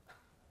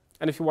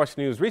 And if you watched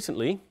the news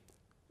recently,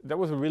 there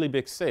was a really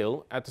big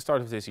sale at the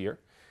start of this year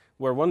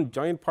where one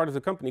giant part of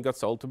the company got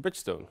sold to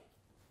Bridgestone.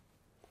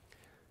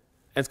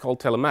 And it's called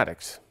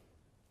telematics.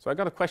 So I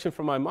got a question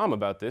from my mom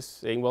about this,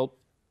 saying, well,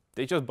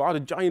 they just bought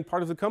a giant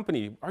part of the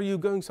company. Are you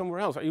going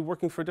somewhere else? Are you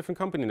working for a different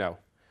company now?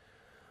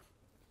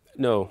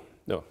 No.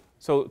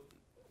 So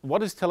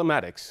what is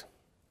telematics?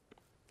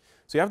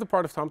 So you have the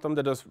part of TomTom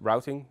that does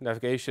routing,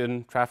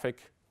 navigation,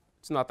 traffic.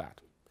 It's not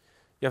that.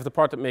 You have the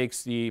part that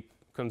makes the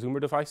consumer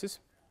devices.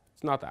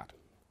 It's not that.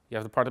 You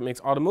have the part that makes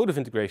automotive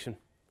integration.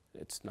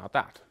 It's not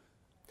that.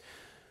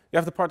 You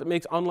have the part that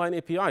makes online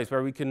APIs,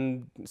 where we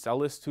can sell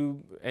this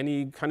to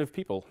any kind of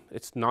people.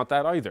 It's not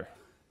that either.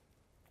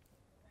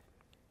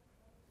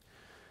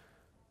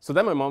 So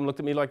then my mom looked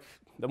at me like,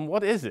 then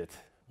what is it?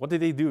 What do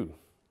they do?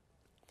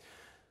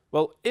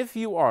 Well, if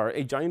you are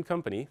a giant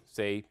company,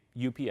 say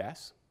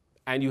UPS,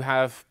 and you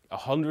have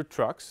 100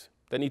 trucks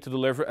that need to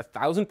deliver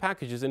 1,000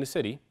 packages in a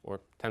city, or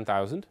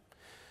 10,000,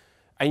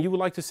 and you would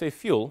like to save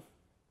fuel,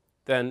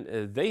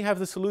 then they have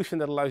the solution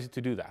that allows you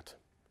to do that.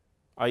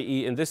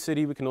 I.e., in this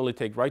city, we can only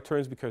take right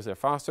turns because they're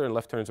faster, and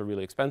left turns are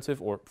really expensive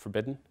or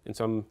forbidden in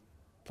some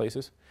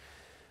places.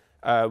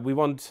 We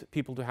want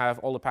people to have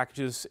all the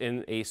packages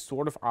in a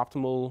sort of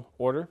optimal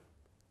order.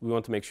 We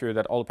want to make sure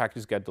that all the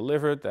packages get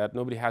delivered, that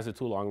nobody has a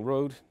too long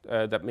road,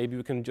 that maybe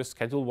we can just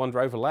schedule one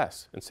driver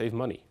less and save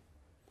money.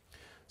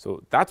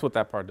 So that's what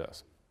that part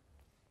does.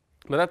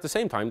 But at the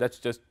same time, that's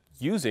just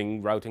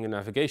using routing and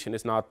navigation.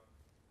 It's not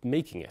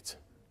making it.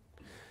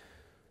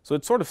 So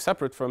it's sort of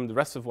separate from the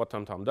rest of what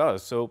TomTom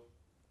does. So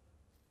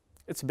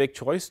it's a big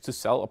choice to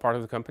sell a part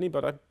of the company,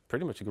 but I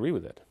pretty much agree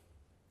with it.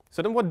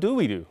 So then what do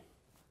we do?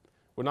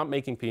 We're not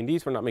making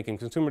P&Ds, we're not making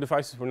consumer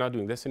devices, we're not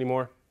doing this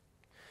anymore.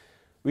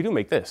 We do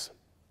make this.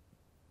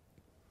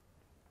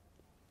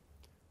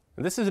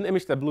 And this is an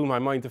image that blew my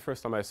mind the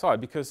first time I saw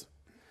it, because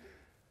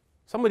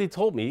somebody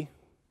told me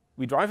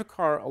we drive a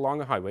car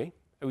along a highway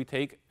and we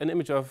take an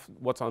image of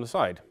what's on the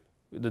side,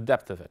 the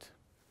depth of it.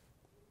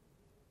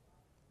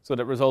 So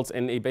that results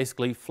in a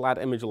basically flat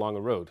image along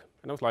a road.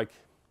 And I was like,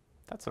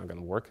 that's not going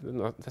to work.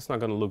 That's not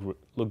going to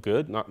look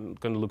good, not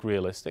going to look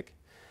realistic.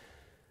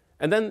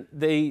 And then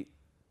they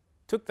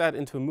took that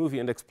into a movie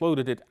and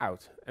exploded it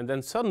out. And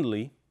then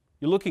suddenly,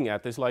 you're looking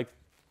at this like,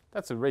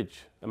 that's a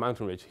ridge, a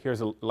mountain ridge.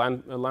 Here's a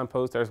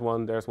lamppost, there's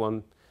one, there's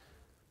one.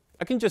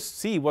 I can just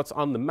see what's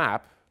on the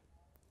map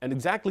and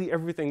exactly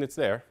everything that's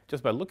there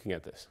just by looking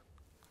at this.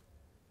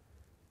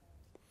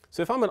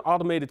 So if I'm an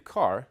automated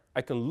car,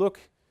 I can look,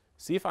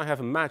 see if I have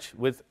a match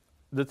with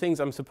the things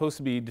I'm supposed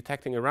to be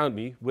detecting around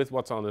me with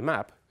what's on the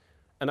map,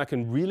 and I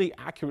can really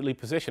accurately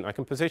position. I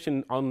can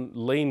position on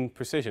lane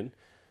precision,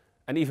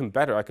 and even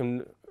better,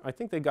 I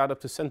think they got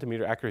up to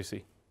centimeter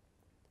accuracy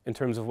in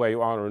terms of where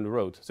you are on the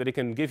road. So they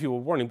can give you a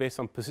warning based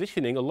on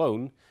positioning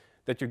alone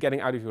that you're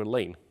getting out of your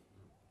lane,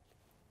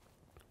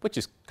 which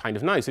is kind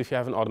of nice if you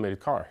have an automated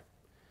car.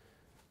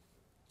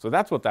 So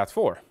that's what that's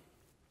for.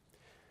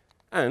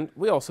 And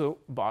we also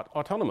bought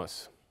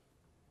Autonomous,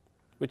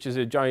 which is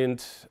a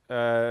giant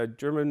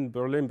German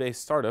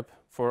Berlin-based startup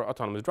for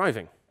autonomous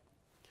driving.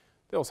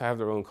 They also have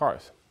their own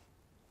cars.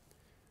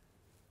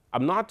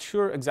 I'm not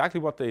sure exactly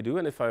what they do,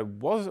 and if I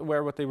was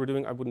aware what they were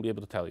doing, I wouldn't be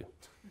able to tell you.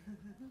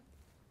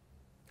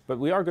 But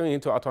we are going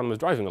into autonomous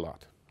driving a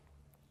lot.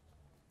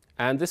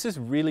 And this is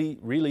really,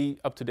 really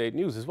up-to-date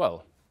news as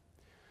well.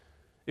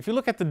 If you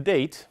look at the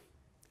date,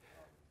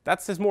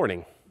 that's this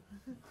morning.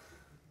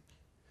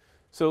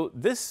 So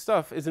this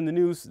stuff is in the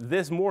news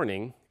this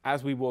morning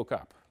as we woke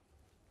up.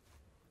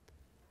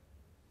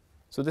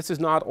 So this is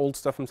not old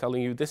stuff I'm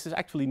telling you. This is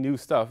actually new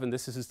stuff, and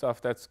this is the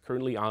stuff that's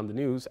currently on the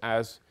news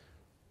as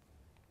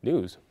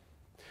news.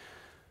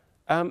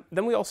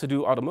 Then we also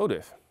do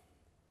automotive.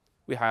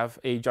 We have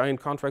a giant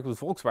contract with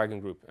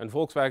Volkswagen Group, and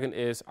Volkswagen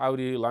is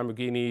Audi,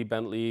 Lamborghini,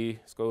 Bentley,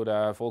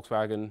 Skoda,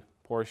 Volkswagen,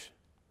 Porsche,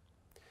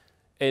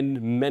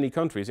 in many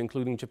countries,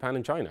 including Japan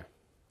and China.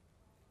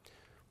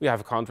 We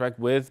have a contract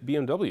with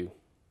BMW,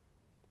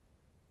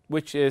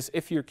 which is,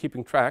 if you're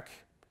keeping track,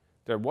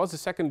 there was a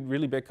second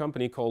really big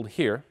company called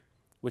HERE,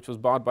 which was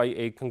bought by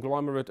a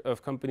conglomerate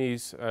of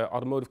companies,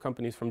 automotive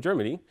companies from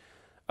Germany,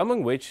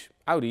 among which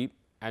Audi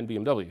and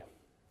BMW.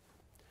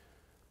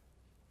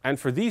 And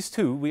for these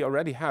two, we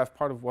already have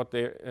part of what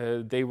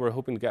they were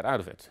hoping to get out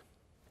of it.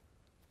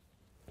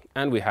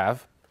 And we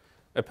have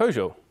a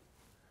Peugeot,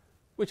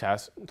 which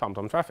has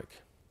TomTom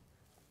traffic.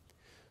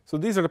 So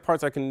these are the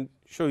parts I can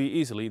show you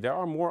easily. There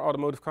are more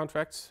automotive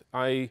contracts.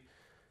 I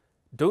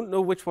don't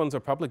know which ones are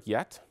public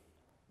yet,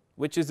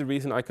 which is the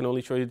reason I can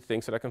only show you the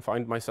things that I can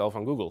find myself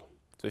on Google.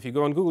 So if you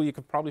go on Google, you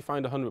could probably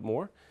find 100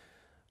 more.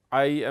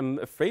 I am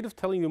afraid of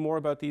telling you more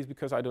about these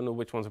because I don't know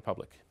which ones are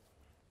public.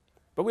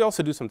 But we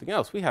also do something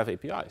else. We have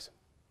APIs.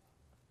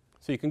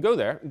 So you can go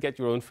there and get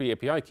your own free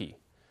API key.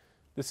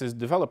 This is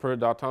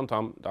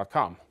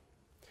developer.tomtom.com.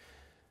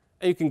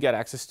 And you can get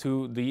access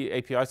to the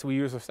APIs that we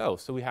use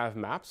ourselves. So we have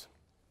maps,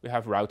 we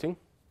have routing,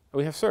 and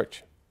we have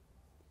search.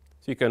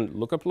 So you can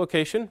look up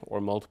location or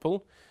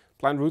multiple,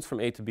 plan routes from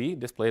A to B,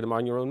 display them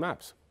on your own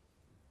maps,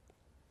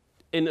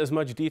 in as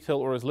much detail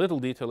or as little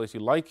detail as you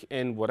like,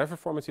 in whatever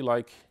format you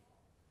like.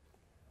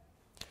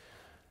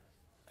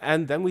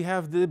 And then we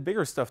have the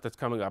bigger stuff that's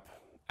coming up.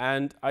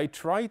 And I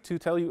tried to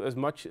tell you as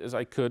much as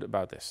I could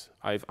about this.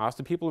 I've asked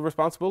the people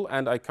responsible,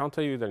 and I can't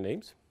tell you their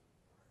names.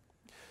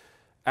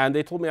 And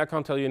they told me I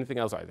can't tell you anything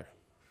else either.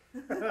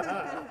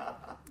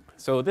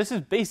 So this is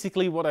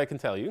basically what I can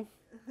tell you.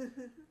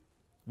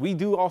 We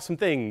do awesome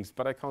things,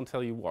 but I can't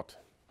tell you what.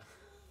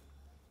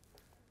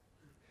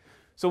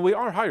 So we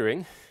are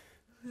hiring,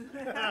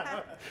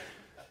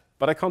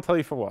 but I can't tell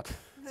you for what.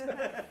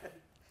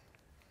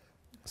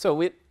 So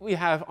we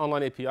have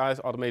online APIs,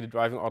 automated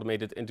driving,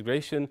 automated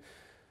integration,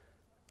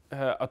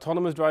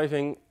 autonomous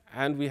driving,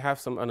 and we have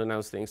some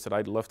unannounced things that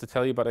I'd love to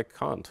tell you, but I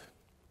can't.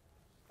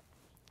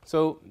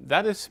 So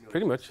that is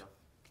pretty much.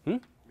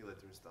 Military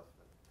stuff.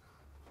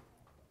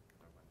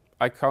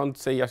 I can't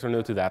say yes or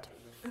no to that.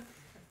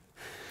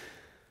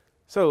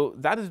 So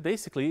that is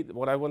basically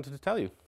what I wanted to tell you.